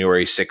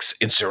January 6th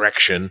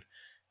insurrection,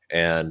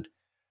 and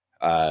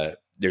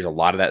there's a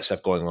lot of that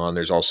stuff going on.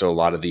 There's also a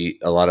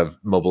lot of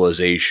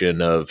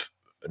mobilization of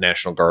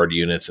National Guard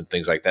units and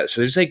things like that.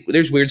 So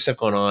there's weird stuff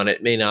going on.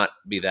 It may not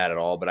be that at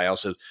all, but I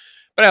also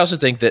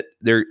think that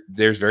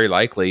there's very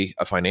likely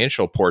a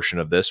financial portion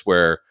of this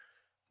where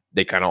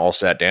they kind of all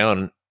sat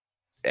down,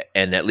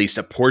 and at least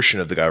a portion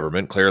of the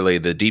government, clearly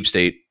the deep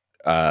state,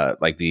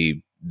 like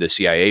the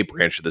CIA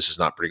branch of this, is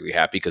not particularly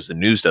happy because the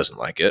news doesn't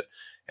like it,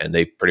 and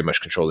they pretty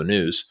much control the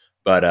news.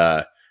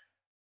 But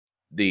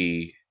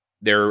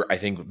there I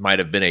think might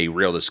have been a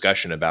real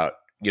discussion about,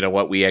 you know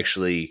what, we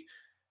actually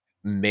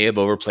may have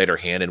overplayed our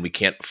hand and we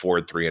can't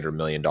afford $300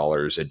 million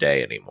a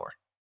day anymore.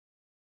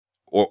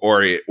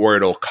 Or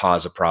it'll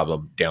cause a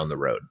problem down the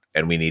road,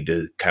 and we need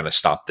to kind of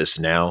stop this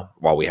now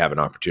while we have an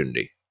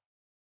opportunity.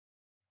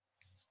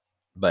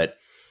 But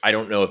I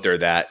don't know if they're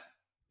that.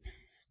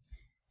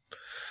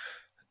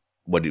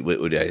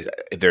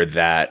 If they're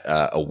that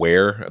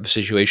aware of the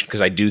situation,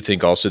 because I do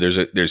think also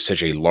there's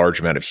such a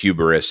large amount of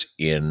hubris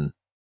in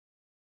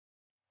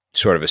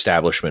sort of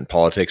establishment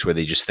politics where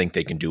they just think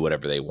they can do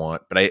whatever they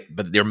want.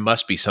 But there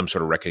must be some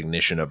sort of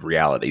recognition of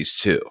realities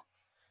too.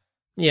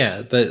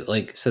 Yeah, but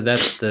like, so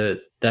that's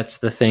the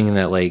thing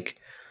that, like,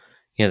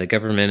 you know, the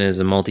government is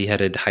a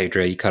multi-headed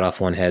hydra. You cut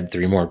off one head,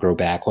 3 more grow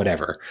back,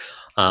 whatever.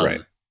 Right.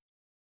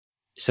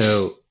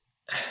 So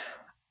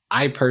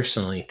I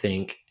personally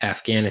think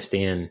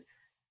Afghanistan,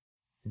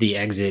 the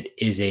exit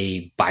is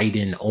a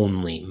Biden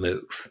only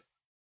move.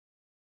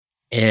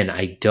 And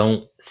I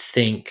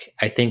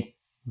think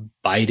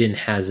Biden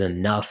has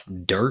enough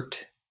dirt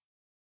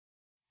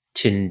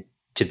to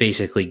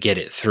basically get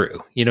it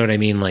through. You know what I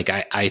mean? Like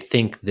I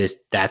think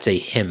that's a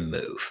him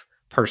move.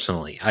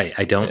 Personally,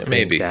 I don't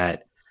think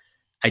that.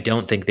 I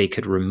don't think they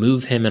could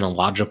remove him in a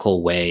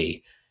logical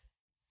way,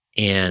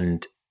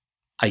 and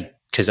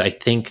because I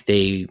think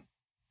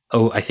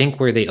I think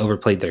where they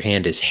overplayed their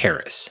hand is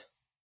Harris.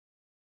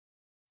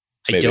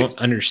 Maybe. I don't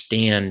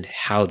understand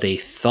how they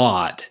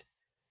thought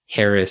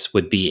Harris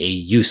would be a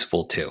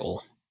useful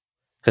tool,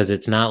 because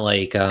it's not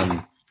like you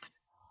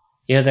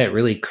know that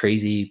really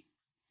crazy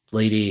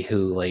lady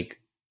who,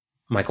 like,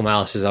 Michael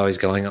Malice is always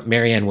going up,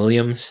 Marianne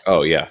Williams.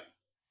 Oh yeah,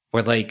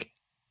 where like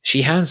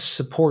she has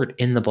support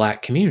in the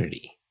Black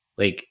community.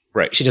 Like,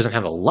 right, she doesn't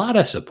have a lot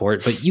of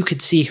support, but you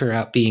could see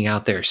her being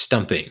out there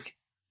stumping.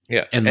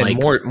 Yeah, and like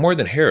more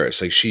than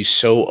Harris, like she's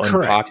so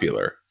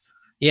unpopular. Correct.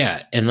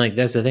 Yeah, and like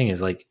that's the thing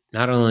is, like,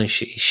 not only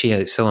she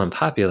is so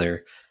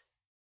unpopular,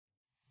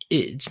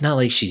 it's not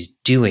like she's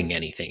doing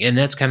anything, and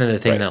that's kind of the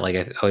thing that, like,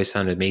 I always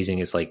found amazing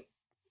is, like,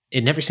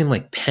 it never seemed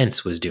like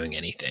Pence was doing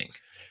anything.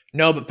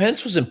 No, but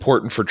Pence was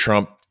important for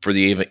Trump, for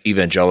the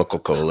evangelical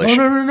coalition.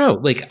 Oh, no.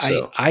 Like,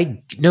 so.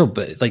 I know,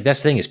 but like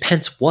that's the thing is,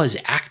 Pence was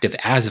active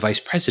as vice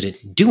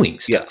president doing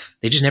stuff.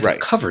 They just never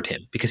covered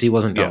him because he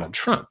wasn't Donald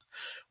Trump.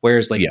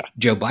 Whereas like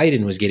Joe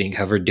Biden was getting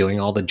covered doing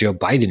all the Joe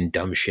Biden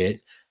dumb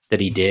shit that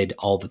he did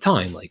all the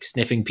time, like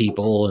sniffing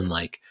people and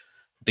like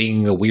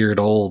being a weird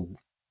old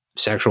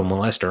sexual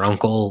molester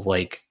uncle,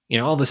 like, you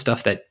know, all the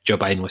stuff that Joe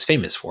Biden was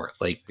famous for.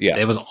 Like,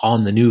 it was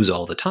on the news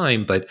all the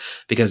time, but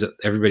because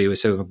everybody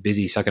was so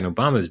busy sucking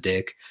Obama's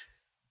dick,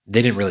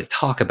 they didn't really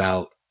talk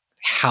about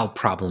how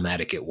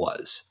problematic it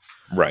was.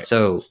 Right.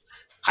 So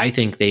I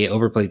think they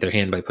overplayed their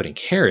hand by putting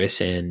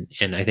Harris in,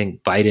 and I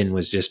think Biden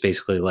was just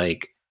basically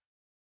like,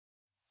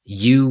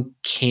 you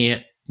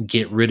can't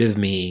get rid of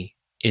me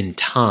in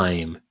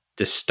time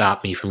to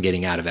stop me from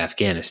getting out of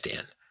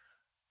Afghanistan.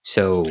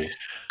 So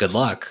good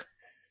luck.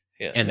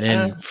 Yeah. And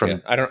then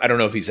I don't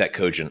know if he's that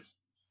cogent.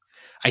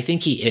 I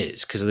think he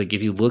is, because like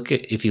if you look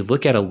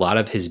at a lot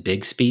of his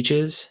big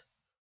speeches,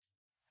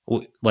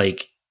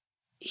 like,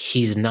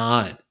 he's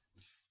not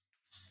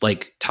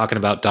like talking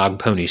about dog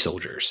pony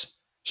soldiers.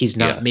 He's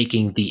not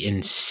making the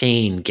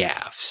insane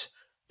gaffes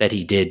that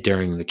he did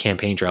during the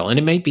campaign trail. And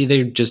it might be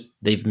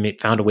they've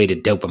found a way to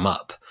dope him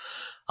up.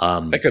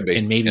 That could be.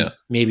 And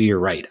maybe you're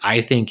right.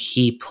 I think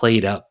he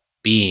played up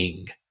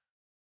being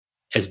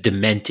as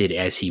demented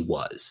as he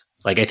was.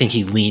 Like, I think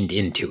he leaned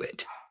into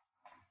it.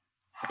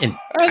 And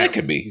that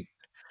could be.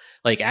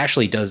 Like,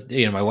 Ashley does,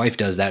 my wife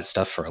does that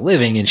stuff for a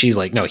living, and she's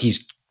like, no,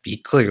 he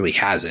clearly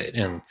has it.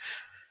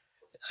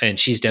 And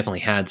she's definitely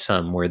had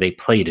some where they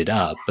played it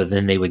up, but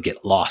then they would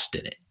get lost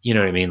in it. You know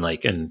what I mean?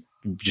 Like, and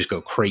just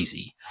go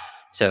crazy.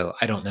 So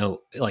I don't know.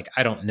 Like,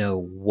 I don't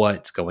know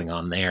what's going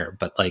on there,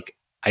 but like,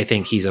 I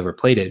think he's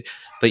overplayed it.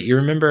 But you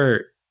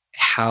remember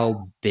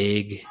how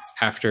big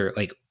after,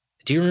 like,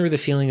 do you remember the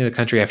feeling of the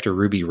country after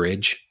Ruby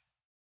Ridge?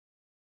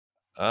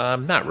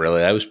 Not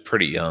really. I was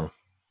pretty young.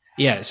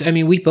 Yeah. So, I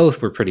mean, we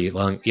both were pretty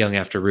young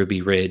after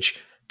Ruby Ridge,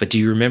 but do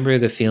you remember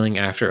the feeling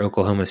after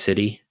Oklahoma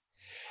City?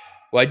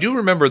 Well, I do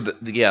remember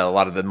a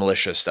lot of the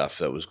militia stuff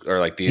that was, or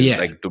like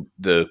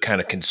the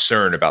kind of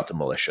concern about the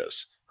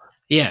militias.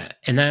 Yeah.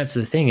 And that's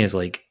the thing is,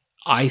 like,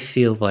 I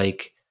feel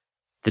like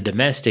the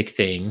domestic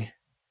thing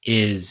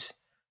is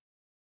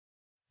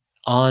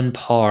on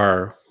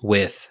par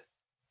with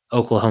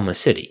Oklahoma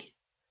City.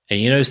 And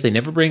you notice they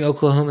never bring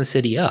Oklahoma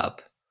City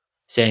up,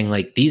 saying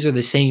like these are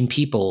the same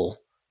people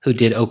who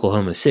did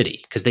Oklahoma City,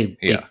 because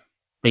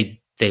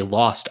they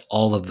lost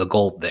all of the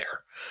gold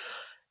there.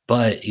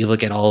 But you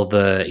look at all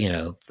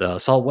the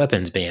assault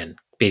weapons ban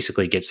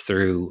basically gets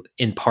through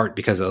in part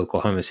because of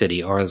Oklahoma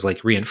City, or is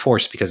like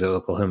reinforced because of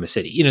Oklahoma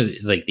City.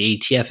 Like the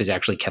ATF is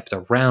actually kept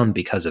around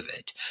because of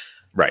it.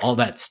 Right. All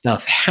that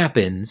stuff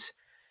happens,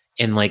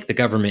 and like the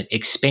government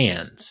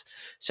expands.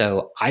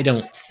 So I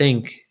don't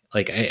think,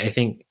 like, I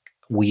think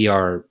we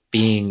are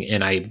being,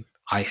 and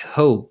I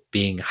hope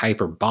being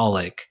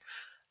hyperbolic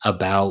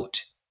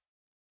about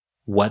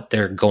what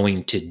they're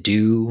going to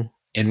do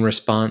in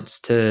response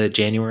to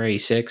January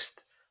 6th.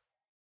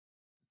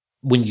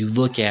 When you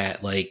look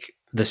at like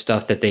the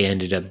stuff that they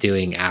ended up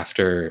doing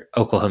after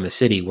Oklahoma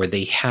City, where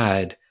they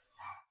had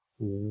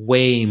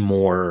way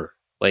more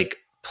like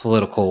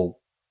political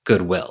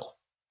goodwill,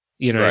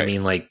 you know what I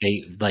mean? Like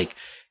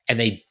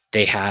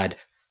they had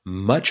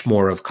much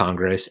more of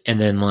Congress, and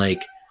then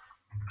like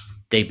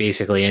they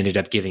basically ended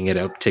up giving it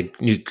up to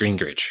Newt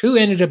Gingrich, who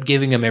ended up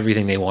giving them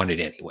everything they wanted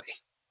anyway.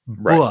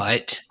 Right.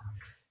 But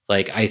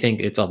like, I think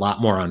it's a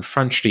lot more on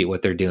Front Street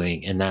what they're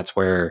doing, and that's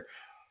where,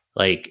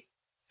 like,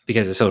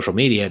 because of social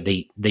media,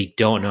 they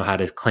don't know how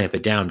to clamp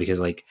it down, because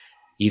like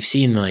you've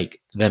seen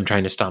like them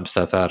trying to stomp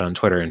stuff out on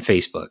Twitter and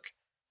Facebook,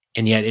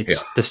 and yet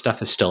the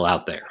stuff is still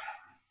out there.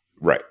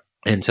 Right.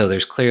 And so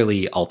there's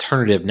clearly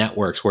alternative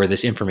networks where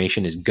this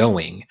information is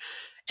going,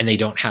 and they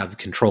don't have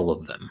control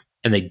of them,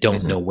 and they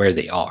don't know where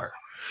they are.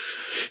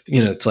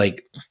 It's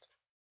like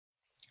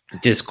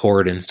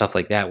Discord and stuff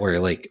like that, where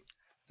like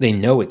they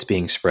know it's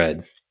being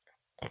spread,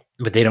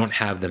 but they don't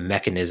have the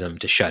mechanism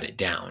to shut it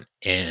down.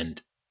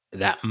 And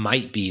that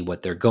might be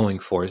what they're going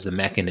for, is the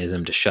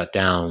mechanism to shut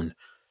down,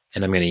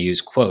 and I'm going to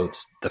use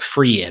quotes, the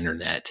free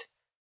internet.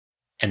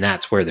 And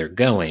that's where they're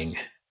going,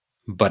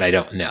 but I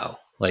don't know.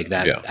 Like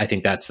that, yeah. I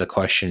think that's the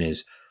question,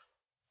 is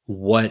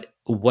what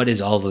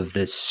is all of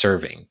this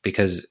serving?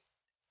 Because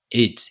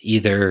it's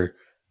either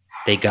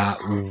they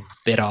got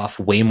bit off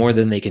way more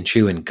than they can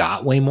chew and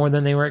got way more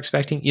than they were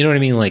expecting. You know what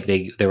I mean? Like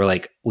they were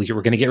like, we're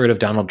going to get rid of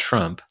Donald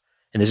Trump,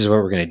 and this is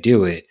where we're going to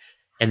do it.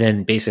 And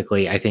then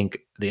basically, I think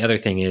the other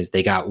thing is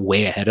they got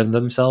way ahead of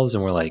themselves,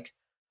 and were like,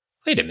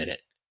 wait a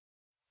minute,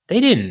 they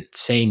didn't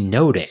say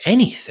no to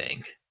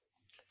anything.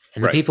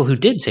 And the people who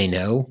did say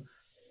no,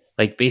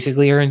 like,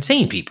 basically are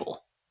insane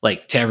people,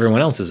 like, to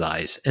everyone else's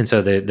eyes. And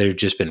so they've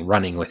just been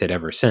running with it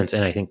ever since.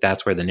 And I think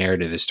that's where the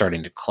narrative is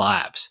starting to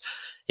collapse,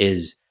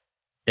 is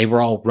they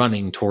were all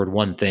running toward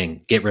one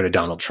thing: get rid of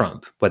Donald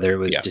Trump. Whether it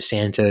was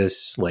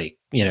DeSantis, like,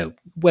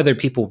 whether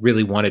people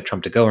really wanted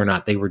Trump to go or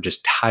not, they were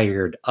just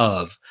tired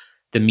of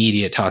the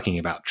media talking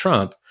about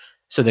Trump.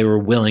 So they were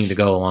willing to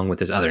go along with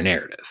this other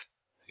narrative.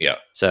 Yeah.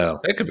 So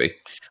it could be.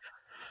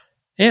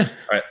 Yeah.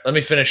 All right. Let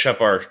me finish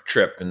up our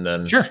trip, and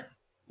then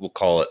we'll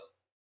call it.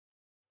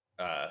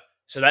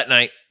 So that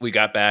night we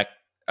got back,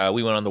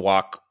 we went on the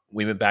walk,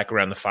 we went back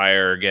around the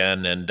fire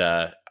again, and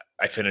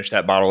I finished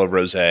that bottle of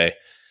rosé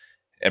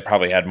and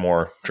probably had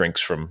more drinks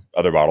from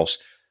other bottles.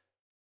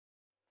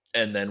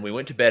 And then we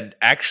went to bed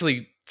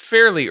actually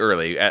fairly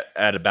early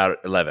at about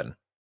 11,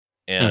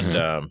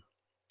 and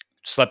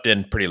slept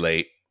in pretty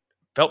late.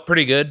 Felt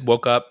pretty good.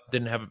 Woke up,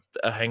 didn't have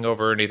a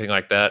hangover or anything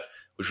like that,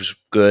 which was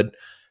good.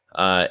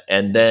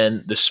 And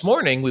then this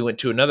morning we went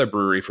to another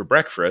brewery for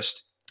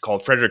breakfast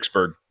called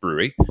Fredericksburg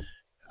Brewery.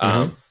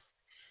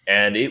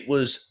 And it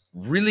was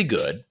really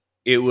good.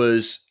 It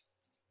was,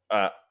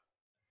 and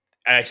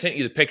I sent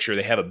you the picture.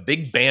 They have a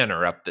big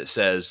banner up that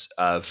says,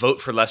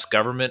 vote for less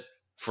government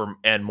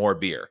and more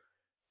beer.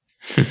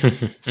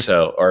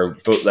 Or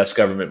vote less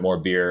government, more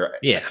beer.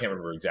 Yeah. I can't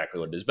remember exactly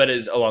what it is, but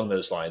it's along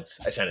those lines.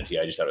 I sent it to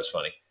you. I just thought it was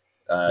funny.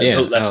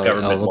 Vote less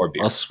government, more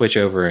beer. I'll switch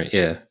over it.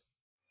 Yeah.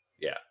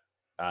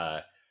 Yeah.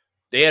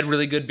 They had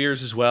really good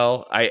beers as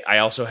well. I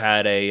also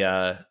had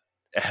a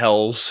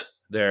Hell's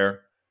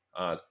there.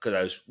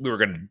 because we were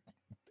going to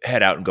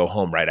head out and go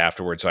home right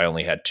afterwards. So I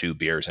only had 2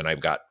 beers, and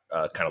I've got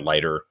kind of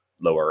lighter,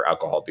 lower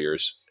alcohol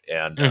beers.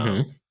 And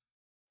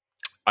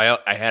I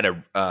had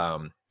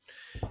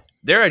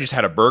there I just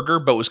had a burger,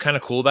 but what was kind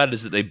of cool about it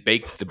is that they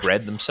baked the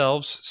bread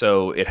themselves.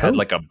 So it had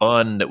like a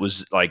bun that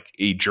was like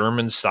a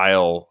German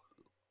style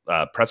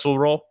pretzel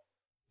roll,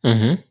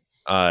 and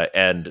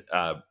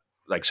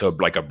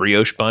like a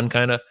brioche bun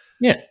kind of.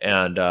 Yeah.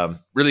 And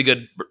really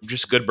good,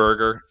 just good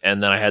burger.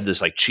 And then I had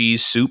this like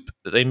cheese soup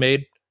that they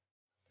made.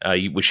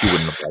 Which you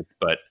wouldn't have liked,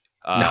 but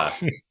No.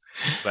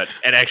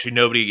 and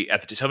actually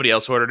somebody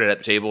else ordered it at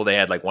the table. They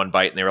had like one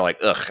bite and they were like,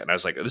 ugh. And I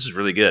was like, this is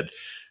really good.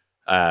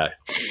 Cause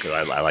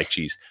I like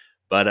cheese,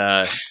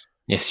 but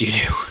yes, you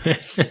do.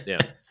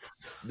 yeah,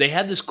 they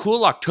had this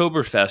cool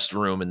Oktoberfest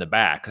room in the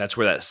back. That's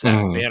where that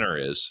banner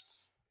is.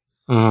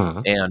 And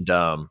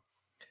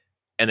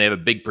they have a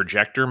big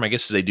projector. My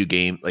guess is they do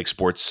game like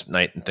sports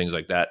night and things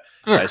like that.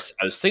 I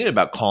was thinking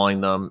about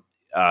calling them,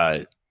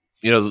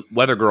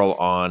 Weather Girl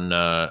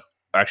on,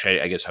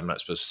 actually, I guess I'm not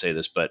supposed to say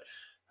this, but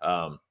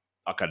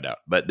I'll cut it out.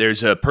 But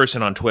there's a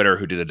person on Twitter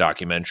who did a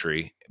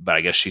documentary, but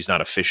I guess she's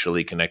not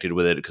officially connected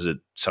with it because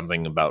it's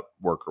something about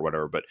work or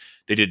whatever. But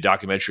they did a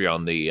documentary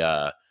on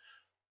the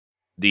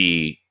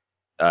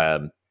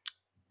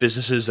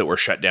businesses that were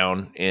shut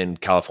down in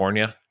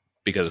California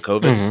because of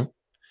COVID.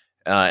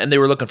 And they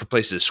were looking for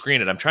places to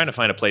screen it. I'm trying to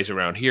find a place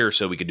around here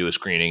so we could do a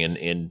screening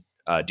in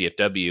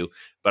DFW.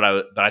 But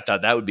I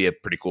thought that would be a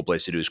pretty cool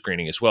place to do a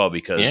screening as well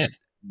because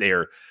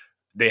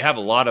they have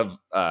a lot of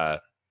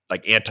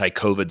like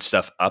anti-COVID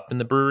stuff up in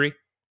the brewery.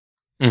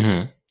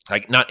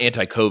 Like not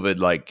anti-COVID,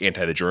 like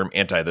anti the germ,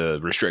 anti the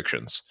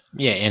restrictions.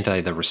 Yeah,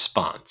 anti the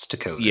response to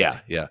COVID.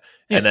 Yeah.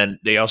 And then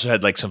they also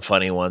had like some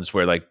funny ones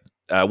where like,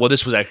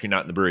 this was actually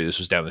not in the brewery. This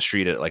was down the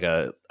street at like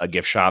a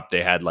gift shop.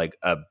 They had like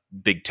a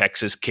big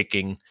Texas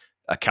kicking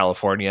a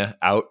California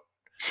out,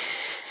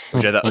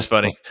 which I thought was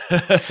funny.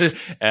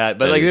 But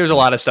like, there's a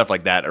lot of stuff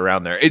like that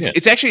around there.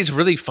 It's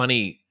really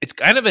funny. It's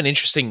kind of an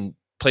interesting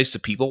place to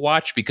people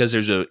watch because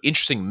there's an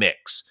interesting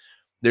mix.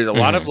 There's a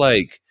lot of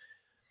like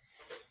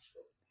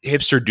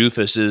hipster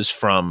doofuses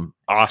from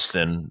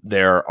Austin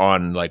there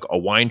on like a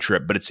wine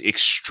trip, but it's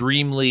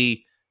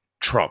extremely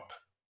Trump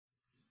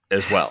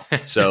as well.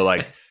 So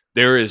like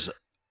there is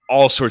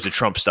all sorts of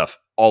Trump stuff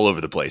all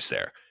over the place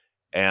there.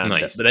 And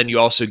but then you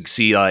also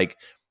see like,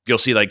 you'll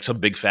see like some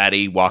big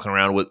fatty walking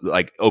around with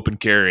like open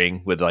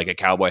carrying with like a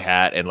cowboy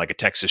hat and like a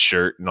Texas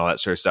shirt and all that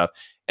sort of stuff.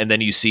 And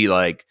then you see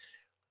like,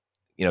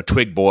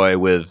 Twig Boy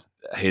with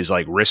his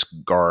like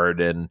wrist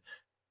guard and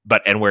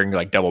wearing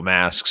like double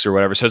masks or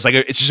whatever. So it's like,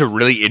 it's just a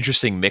really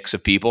interesting mix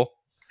of people.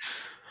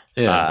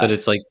 Yeah. But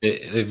it's like,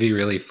 it'd be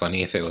really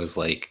funny if it was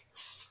like,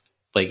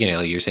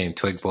 you're saying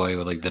Twig Boy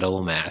with like the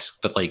double mask,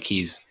 but like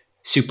he's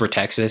super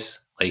Texas.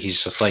 Like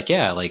he's just like,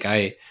 yeah, like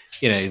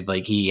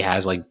like he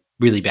has like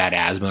really bad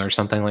asthma or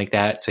something like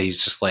that. So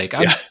he's just like,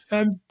 I'm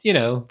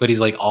but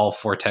he's like all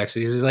for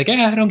Texas. He's like,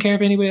 I don't care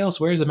if anybody else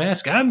wears a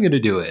mask. I'm going to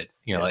do it.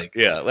 Like,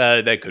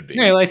 well, that could be.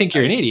 Well, I think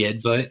you're an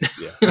idiot, but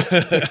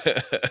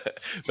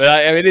but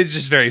I mean, it's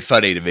just very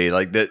funny to me.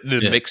 Like the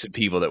mix of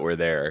people that were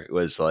there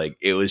was like,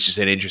 it was just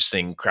an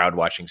interesting crowd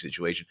watching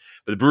situation,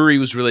 but the brewery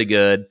was really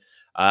good.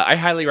 I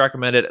highly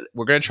recommend it.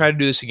 We're going to try to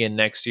do this again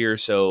next year.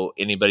 So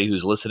anybody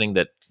who's listening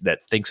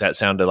that thinks that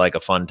sounded like a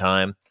fun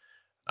time,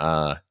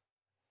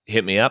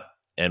 hit me up.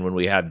 And when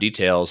we have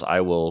details,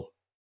 I'll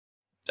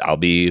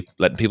be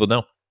letting people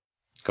know.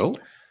 Cool.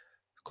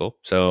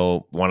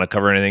 So want to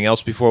cover anything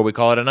else before we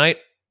call it a night?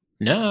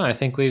 No, I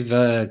think we've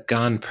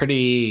gone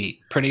pretty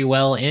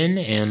well in,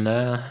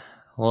 and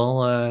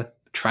we'll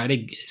try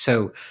to.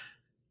 So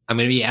I'm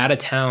going to be out of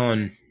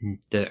town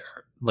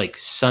like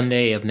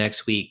Sunday of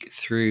next week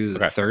through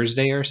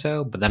Thursday or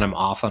so, but then I'm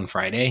off on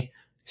Friday.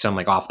 So I'm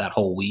like off that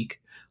whole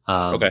week.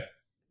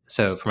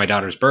 So for my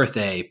daughter's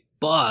birthday,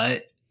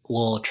 but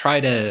we'll try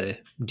to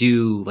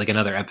do like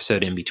another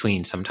episode in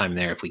between sometime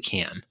there if we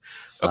can.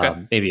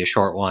 Maybe a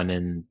short one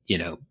and,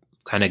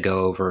 kind of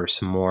go over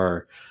some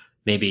more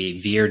maybe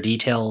Veer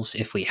details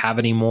if we have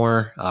any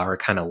more, or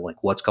kind of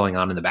like what's going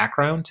on in the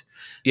background.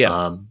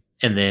 Yeah.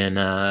 And then,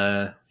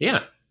 and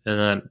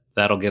then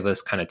that'll give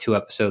us kind of 2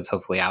 episodes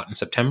hopefully out in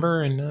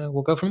September, and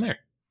we'll go from there.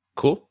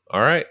 Cool.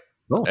 All right.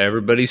 Cool.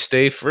 Everybody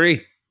stay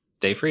free.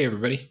 Stay free,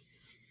 everybody.